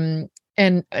 and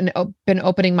been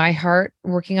opening my heart,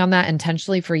 working on that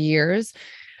intentionally for years.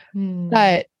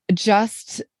 But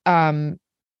just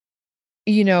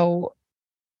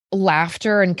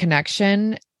laughter and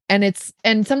connection. And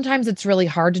sometimes it's really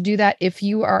hard to do that if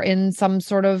you are in some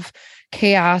sort of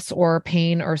chaos or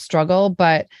pain or struggle.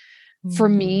 But for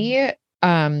me,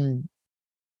 that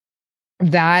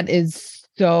is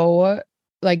so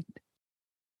like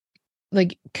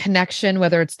connection,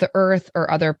 whether it's the earth or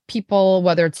other people,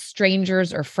 whether it's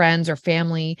strangers or friends or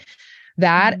family,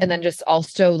 that, and then just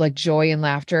also like joy and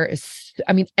laughter is,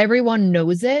 everyone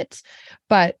knows it,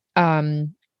 but,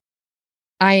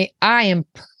 I am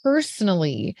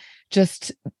personally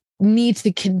just need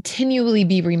to continually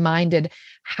be reminded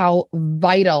how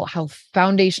vital, how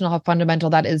foundational, how fundamental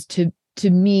that is to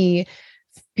me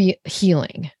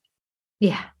healing.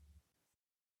 Yeah.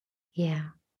 Yeah.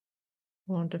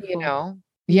 Wonderful.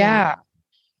 Yeah.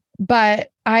 But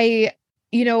I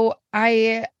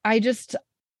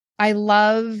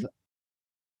love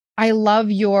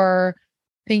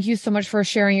thank you so much for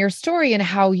sharing your story and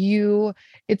how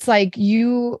it's like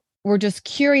you were just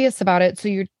curious about it. So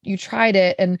you tried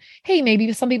it, and hey,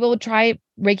 maybe some people would try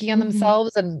Reiki on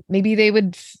themselves and maybe they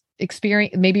would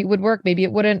experience, maybe it would work, maybe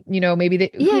it wouldn't, maybe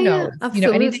they, who knows,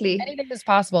 absolutely. Anything is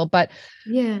possible. But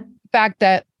the fact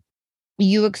that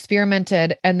you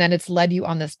experimented and then it's led you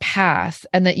on this path,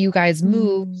 and that you guys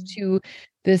moved to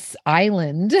this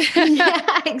island.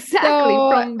 Yeah, exactly. So,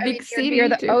 from big city near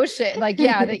the ocean. Like,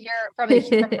 that you're from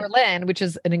Berlin, which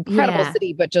is an incredible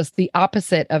city, but just the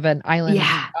opposite of an island.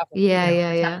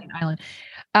 Island.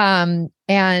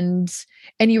 And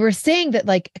you were saying that,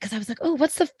 like, because I was like, oh,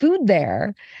 what's the food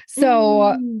there?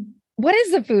 So what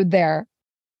is the food there?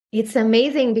 It's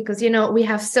amazing because, we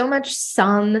have so much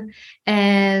sun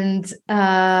and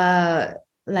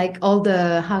like all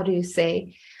the, how do you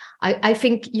say? I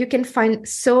think you can find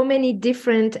so many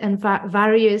different and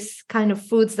various kind of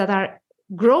foods that are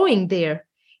growing there,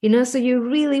 so you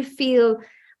really feel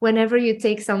whenever you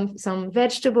take some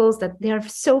vegetables that they are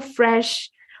so fresh,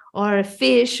 or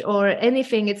fish or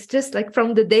anything, it's just like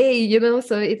from the day,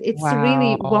 so it's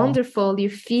really wonderful. You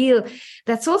feel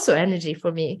that's also energy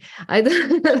for me. I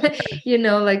don't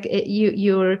like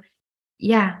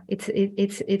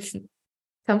it's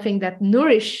something that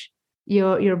nourish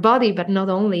your body, but not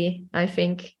only. I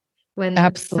think when something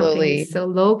Absolutely. is so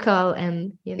local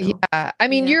and, you know. Yeah. I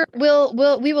mean, Yeah.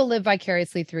 we will live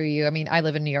vicariously through you. I mean, I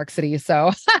live in New York City,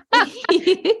 so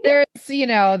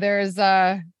there's,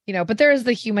 but there is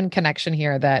the human connection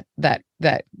here that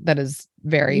is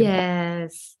very important,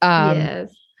 Yes. um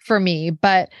Yes. for me.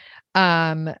 But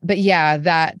yeah,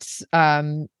 that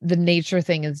the nature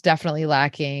thing is definitely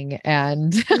lacking.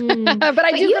 And but I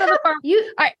But do you go to the farm.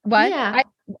 you I what? yeah.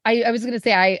 I was gonna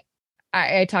say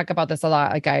I talk about this a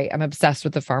lot. Like I'm obsessed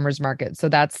with the farmers market. So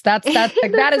that's like that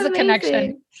That's is a connection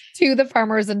amazing. to the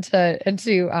farmers and to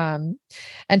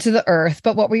the earth.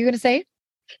 But what were you gonna say?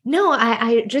 No,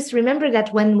 I just remember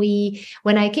that when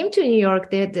I came to New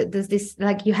York, there's this,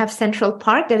 like, you have Central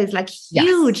Park that is like Yes.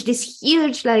 huge, this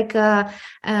huge like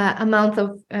amount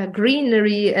of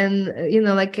greenery and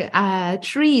like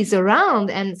trees around,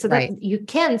 and so that Right. you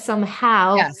can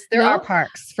somehow, Yes, there are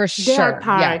parks for there are sure.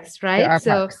 Yeah, parks, there right? are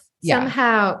So parks. Yeah.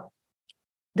 somehow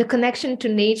the connection to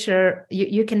nature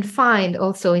you can find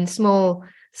also in small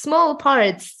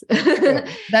parts. True.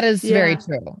 That is very Yeah,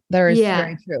 true. There is yeah.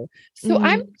 very true. So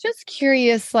I'm Mm. just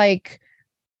curious, like,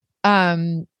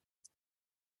 um,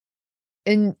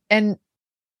 and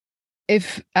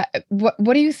if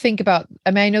what do you think about?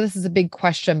 I mean, I know this is a big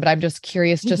question, but I'm just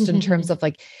curious, just in terms of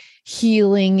like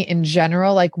healing in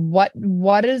general. Like,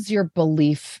 what is your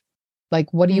belief?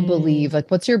 Like, what do you believe? Mm.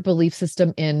 Like, what's your belief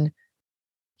system in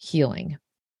healing?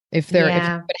 If you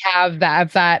Yeah. would have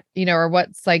that, or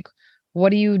what's like, what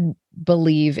do you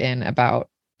believe in about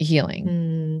healing?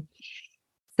 Mm.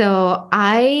 So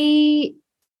I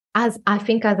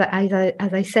think,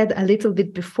 as I said a little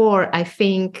bit before, I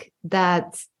think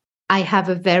that I have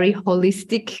a very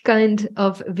holistic kind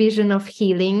of vision of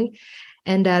healing,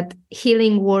 and that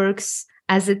healing works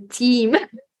as a team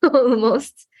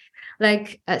almost.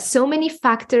 Like so many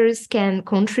factors can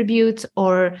contribute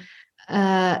or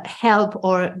help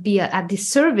or be at the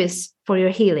service for your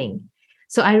healing.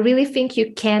 So I really think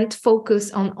you can't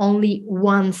focus on only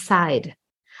one side,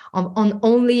 on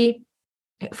only,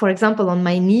 for example, on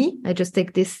my knee. I just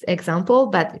take this example,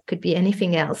 but it could be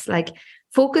anything else. Like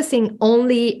focusing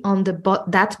only on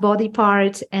that body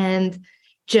part, and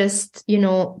just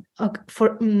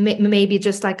for maybe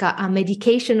just like a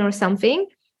medication or something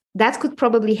that could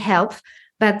probably help.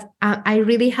 But I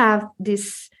really have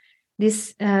this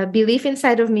belief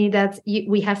inside of me that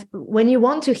we have, when you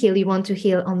want to heal, you want to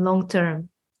heal on long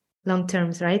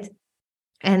terms, right?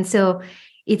 And so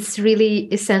it's really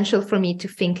essential for me to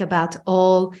think about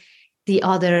all the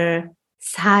other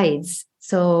sides.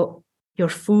 So your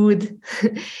food,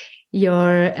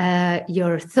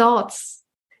 your thoughts,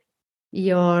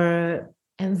 your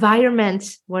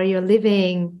environment where you're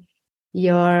living,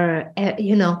 your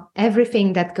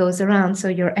everything that goes around. So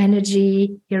your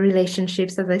energy, your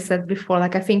relationships, as I said before.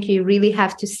 Like, I think you really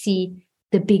have to see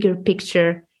the bigger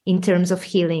picture in terms of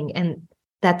healing, and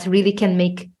that really can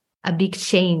make a big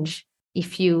change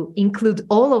if you include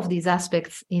all of these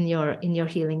aspects in your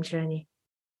healing journey.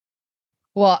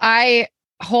 Well, I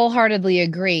wholeheartedly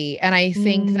agree. And I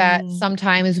think that Mm,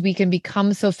 sometimes we can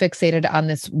become so fixated on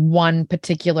this one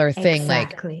particular thing,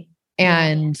 exactly.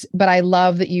 Yeah. but I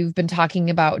love that you've been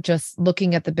talking about just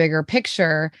looking at the bigger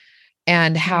picture,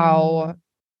 and how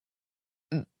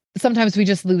sometimes we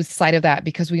just lose sight of that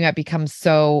because we might become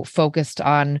so focused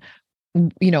on,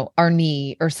 our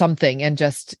knee or something, and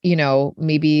just,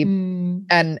 maybe,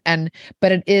 Mm,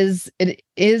 but it is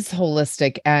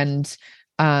holistic. And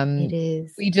it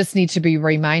is. we just need to be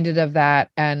reminded of that.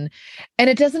 And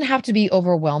it doesn't have to be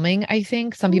overwhelming. I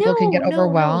think some people can No, get no, no.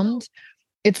 overwhelmed.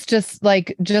 It's just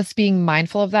like, just being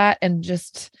mindful of that, and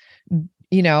just,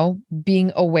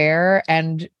 being aware,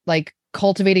 and like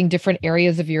cultivating different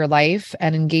areas of your life,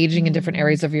 and engaging in different Mm,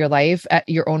 areas of your life at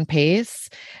your own pace,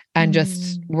 and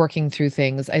just mm. working through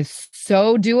things is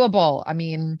so doable. I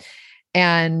mean,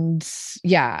 and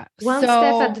yeah, One step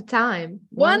at so a time.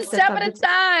 One one step step at at a a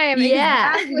time. time.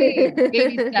 Yeah. Exactly.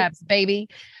 Baby steps, baby.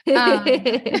 Um,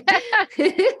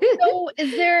 so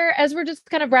is there, as we're just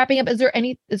kind of wrapping up, is there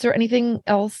anything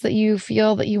else that you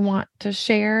feel that you want to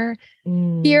share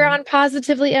here Mm. on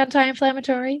Positively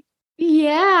Anti-Inflammatory?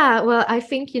 Yeah. Well, I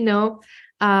think,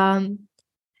 um,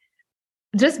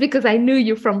 just because I knew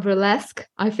you from burlesque,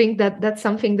 I think that that's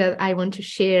something that I want to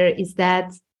share, is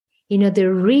that, the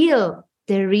real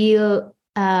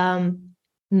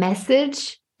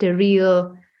message, the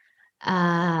real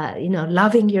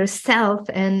loving yourself,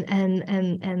 and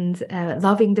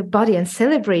loving the body, and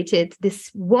celebrate it.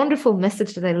 This wonderful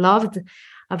message that I loved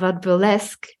about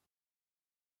burlesque,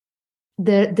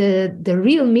 the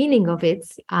real meaning of it,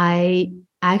 I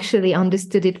actually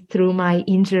understood it through my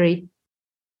injury.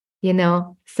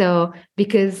 So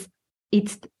because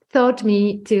it's taught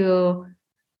me to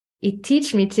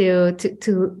teach me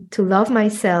to love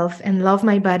myself and love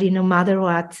my body no matter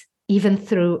what, even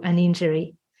through an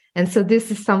injury. And so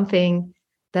this is something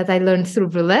that I learned through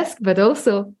burlesque, but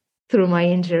also through my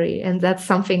injury. And that's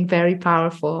something very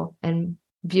powerful and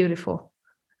beautiful.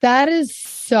 That is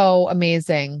so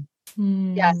amazing.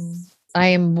 Mm. Yes. I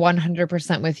am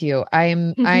 100% with you. I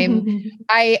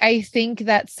think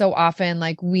that so often,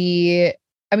 like we're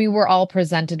all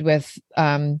presented with,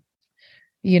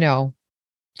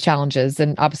 challenges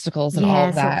and obstacles and all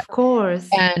of that. Of course.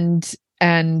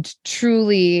 And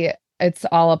truly it's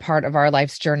all a part of our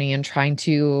life's journey and trying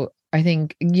to, I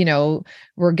think,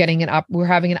 we're having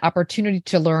an opportunity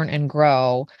to learn and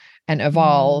grow and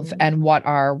evolve and what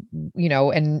are,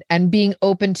 and being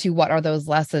open to what are those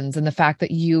lessons. And the fact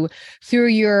that you, through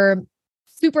your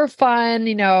super fun,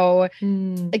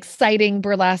 exciting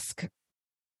burlesque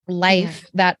life,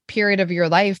 that period of your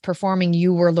life performing,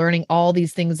 you were learning all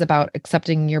these things about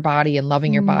accepting your body and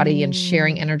loving your body and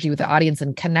sharing energy with the audience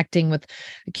and connecting with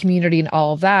the community and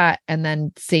all of that. And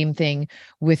then same thing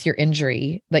with your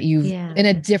injury that you've in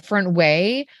a different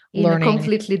way, learning a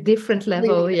completely different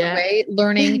level,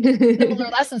 learning similar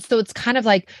lessons. So it's kind of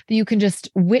like you can just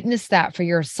witness that for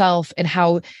yourself and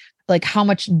how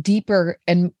much deeper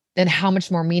and how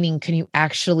much more meaning can you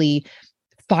actually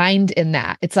find in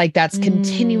that. It's like that's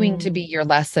continuing to be your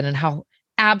lesson, and how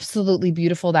absolutely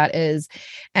beautiful that is,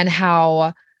 and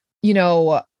how,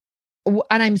 and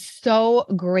I'm so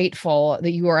grateful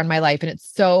that you are in my life. And it's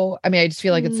so, I just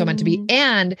feel like it's so meant to be.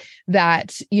 And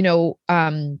that,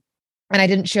 and I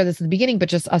didn't share this in the beginning, but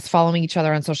just us following each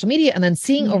other on social media and then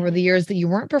seeing over the years that you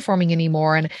weren't performing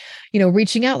anymore and,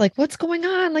 reaching out like, what's going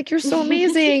on? Like, you're so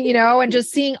amazing, and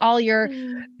just seeing all your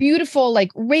beautiful,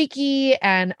 like Reiki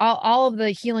and all of the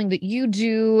healing that you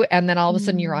do. And then all of a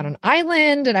sudden you're on an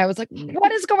island and I was like,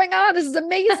 what is going on? This is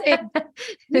amazing.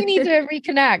 We need to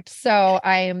reconnect. So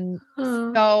I am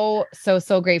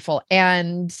so grateful.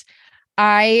 And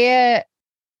I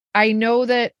know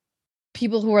that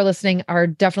people who are listening are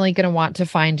definitely going to want to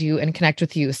find you and connect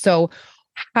with you. So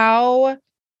how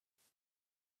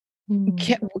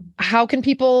can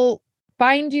people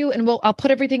find you? And I'll put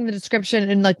everything in the description.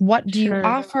 And like, what do you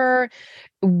offer?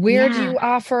 Where do you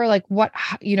offer? Like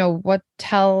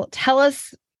tell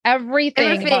us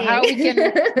everything about how we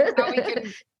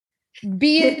can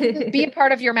be a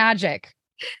part of your magic.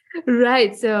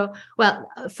 Right. So, well,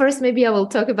 first, maybe I will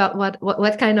talk about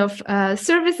what kind of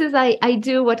services I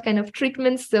do, what kind of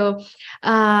treatments. So,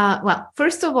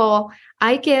 first of all,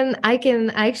 I can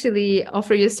actually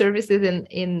offer you services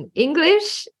in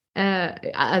English,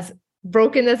 as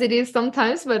broken as it is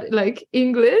sometimes, but like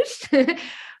English,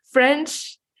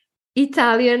 French,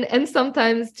 Italian, and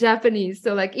sometimes Japanese.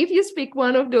 So like if you speak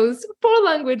one of those 4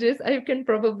 languages, I can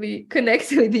probably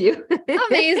connect with you.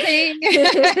 Amazing.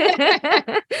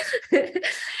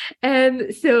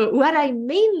 And so what I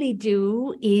mainly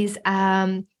do is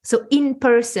so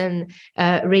in-person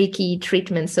Reiki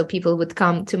treatment. So people would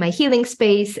come to my healing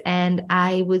space and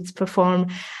I would perform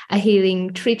a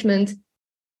healing treatment.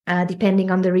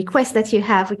 Depending on the request that you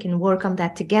have, we can work on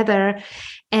that together.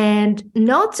 And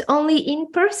not only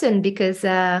in person, because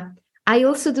I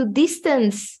also do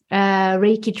distance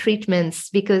Reiki treatments,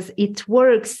 because it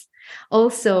works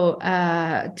also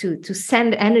to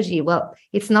send energy. Well,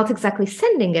 it's not exactly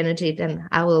sending energy, then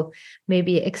I will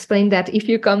maybe explain that if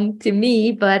you come to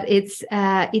me, but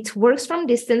it works from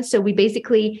distance. So we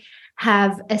basically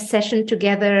have a session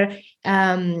together,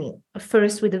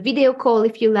 first with a video call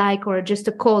if you like, or just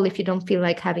a call if you don't feel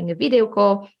like having a video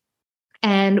call.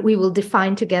 And we will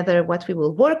define together what we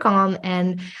will work on,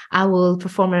 and I will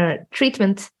perform a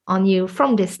treatment on you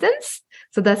from distance.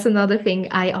 So that's another thing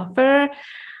I offer.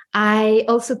 I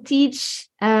also teach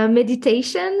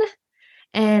meditation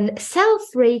and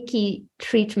self-Reiki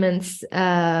treatments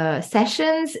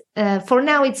sessions. For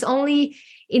now, it's only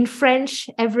in French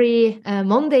every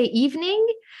Monday evening,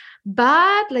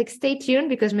 but like stay tuned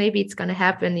because maybe it's going to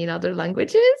happen in other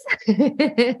languages.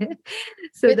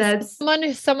 So that's someone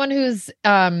who's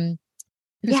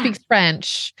who speaks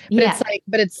French,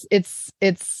 but it's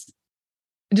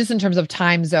just in terms of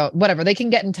time zone, whatever, they can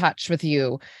get in touch with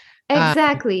you.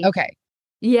 Exactly. Okay.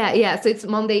 Yeah. So it's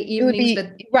Monday evenings,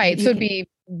 right. So it'd be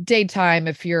daytime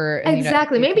if you're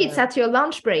exactly. Maybe it's at your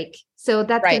lunch break. So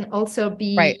that can also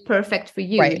be perfect for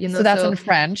you. Right. So that's in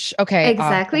French. Okay.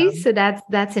 Exactly. Awesome. So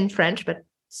that's in French, but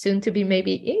soon to be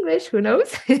maybe English, who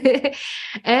knows?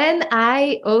 And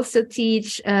I also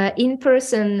teach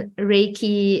in-person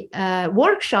Reiki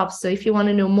workshops. So if you want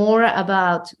to know more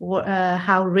about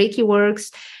how Reiki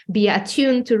works, be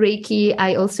attuned to Reiki,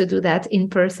 I also do that in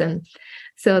person.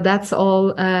 So that's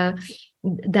all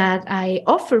that I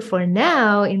offer for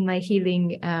now in my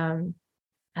healing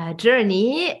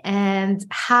journey. And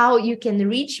how you can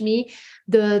reach me,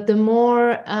 the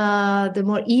more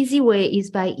easy way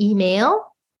is by email.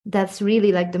 That's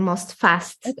really like the most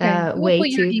fast way put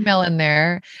your email in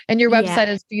there, and your website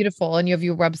is beautiful, and you have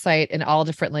your website in all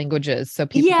different languages, so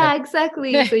people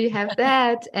exactly. So you have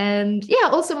that, and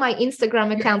also my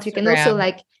Instagram account. You can also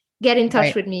like get in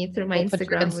touch with me through my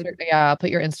Instagram. I'll put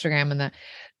your Instagram in that.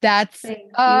 That's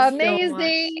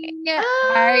amazing. So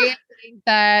I think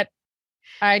that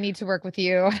I need to work with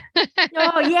you.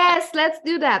 Oh yes, let's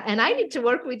do that, and I need to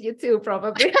work with you too,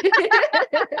 probably.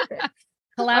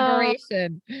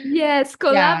 Collaboration. Yes,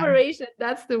 collaboration.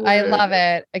 That's the word. I love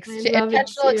it.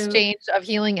 Intentional exchange of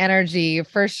healing energy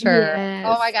for sure. Yes,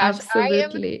 oh my gosh.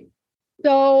 Absolutely. I am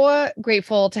so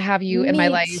grateful to have you in my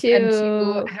life and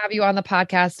to have you on the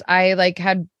podcast. I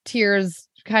had tears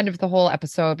kind of the whole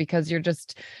episode because you're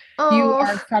just you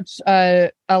are such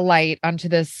a light onto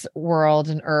this world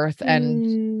and earth,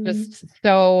 and just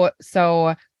so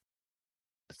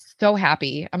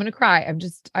happy. I'm gonna cry. I'm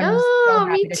so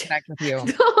happy to connect with you.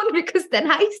 Don't, because then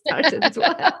I started as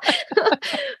well.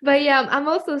 But I'm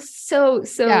also so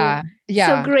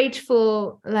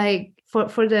grateful,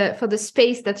 for the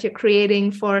space that you're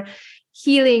creating for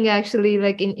healing, actually,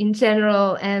 in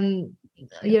general. And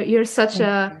you're such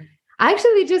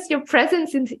actually just your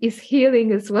presence is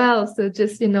healing as well. So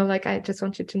just I just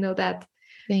want you to know that.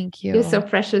 Thank you. You're so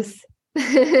precious.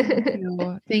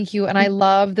 Thank you. And I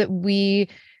love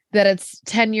that it's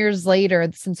 10 years later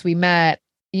since we met,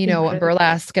 in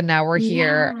burlesque, and now we're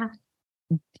here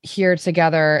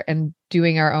together and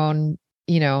doing our own,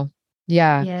 healing,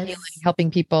 helping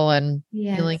people and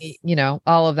healing,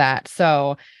 all of that.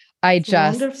 So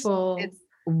wonderful. It's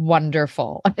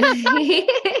wonderful.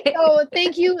 So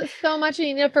thank you so much,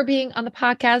 Anina, for being on the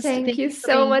podcast. Thank you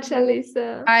so much,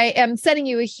 Alisa. I am sending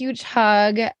you a huge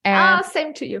hug. And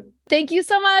same to you. Thank you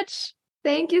so much.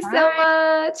 Thank you so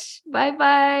much.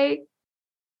 Bye-bye.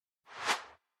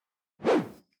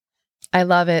 I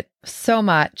love it so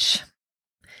much.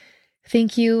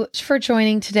 Thank you for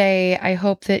joining today. I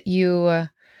hope that you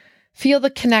feel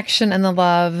the connection and the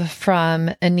love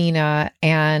from Anina,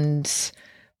 and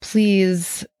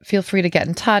please feel free to get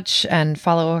in touch and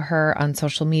follow her on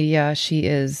social media. She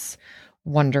is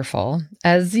wonderful,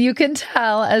 as you can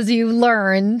tell, as you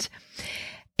learned.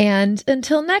 And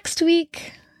until next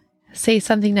week, say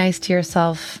something nice to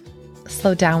yourself,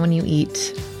 slow down when you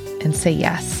eat, and say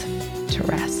yes to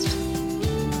rest.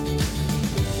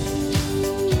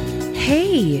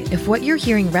 Hey, if what you're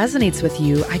hearing resonates with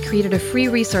you, I created a free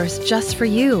resource just for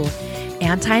you,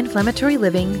 Anti-Inflammatory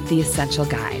Living, The Essential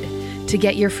Guide. To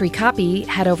get your free copy,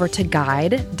 head over to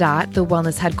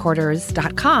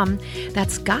guide.thewellnessheadquarters.com.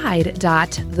 That's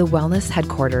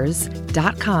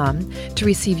guide.thewellnessheadquarters.com to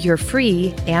receive your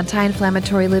free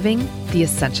Anti-Inflammatory Living, The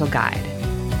Essential Guide.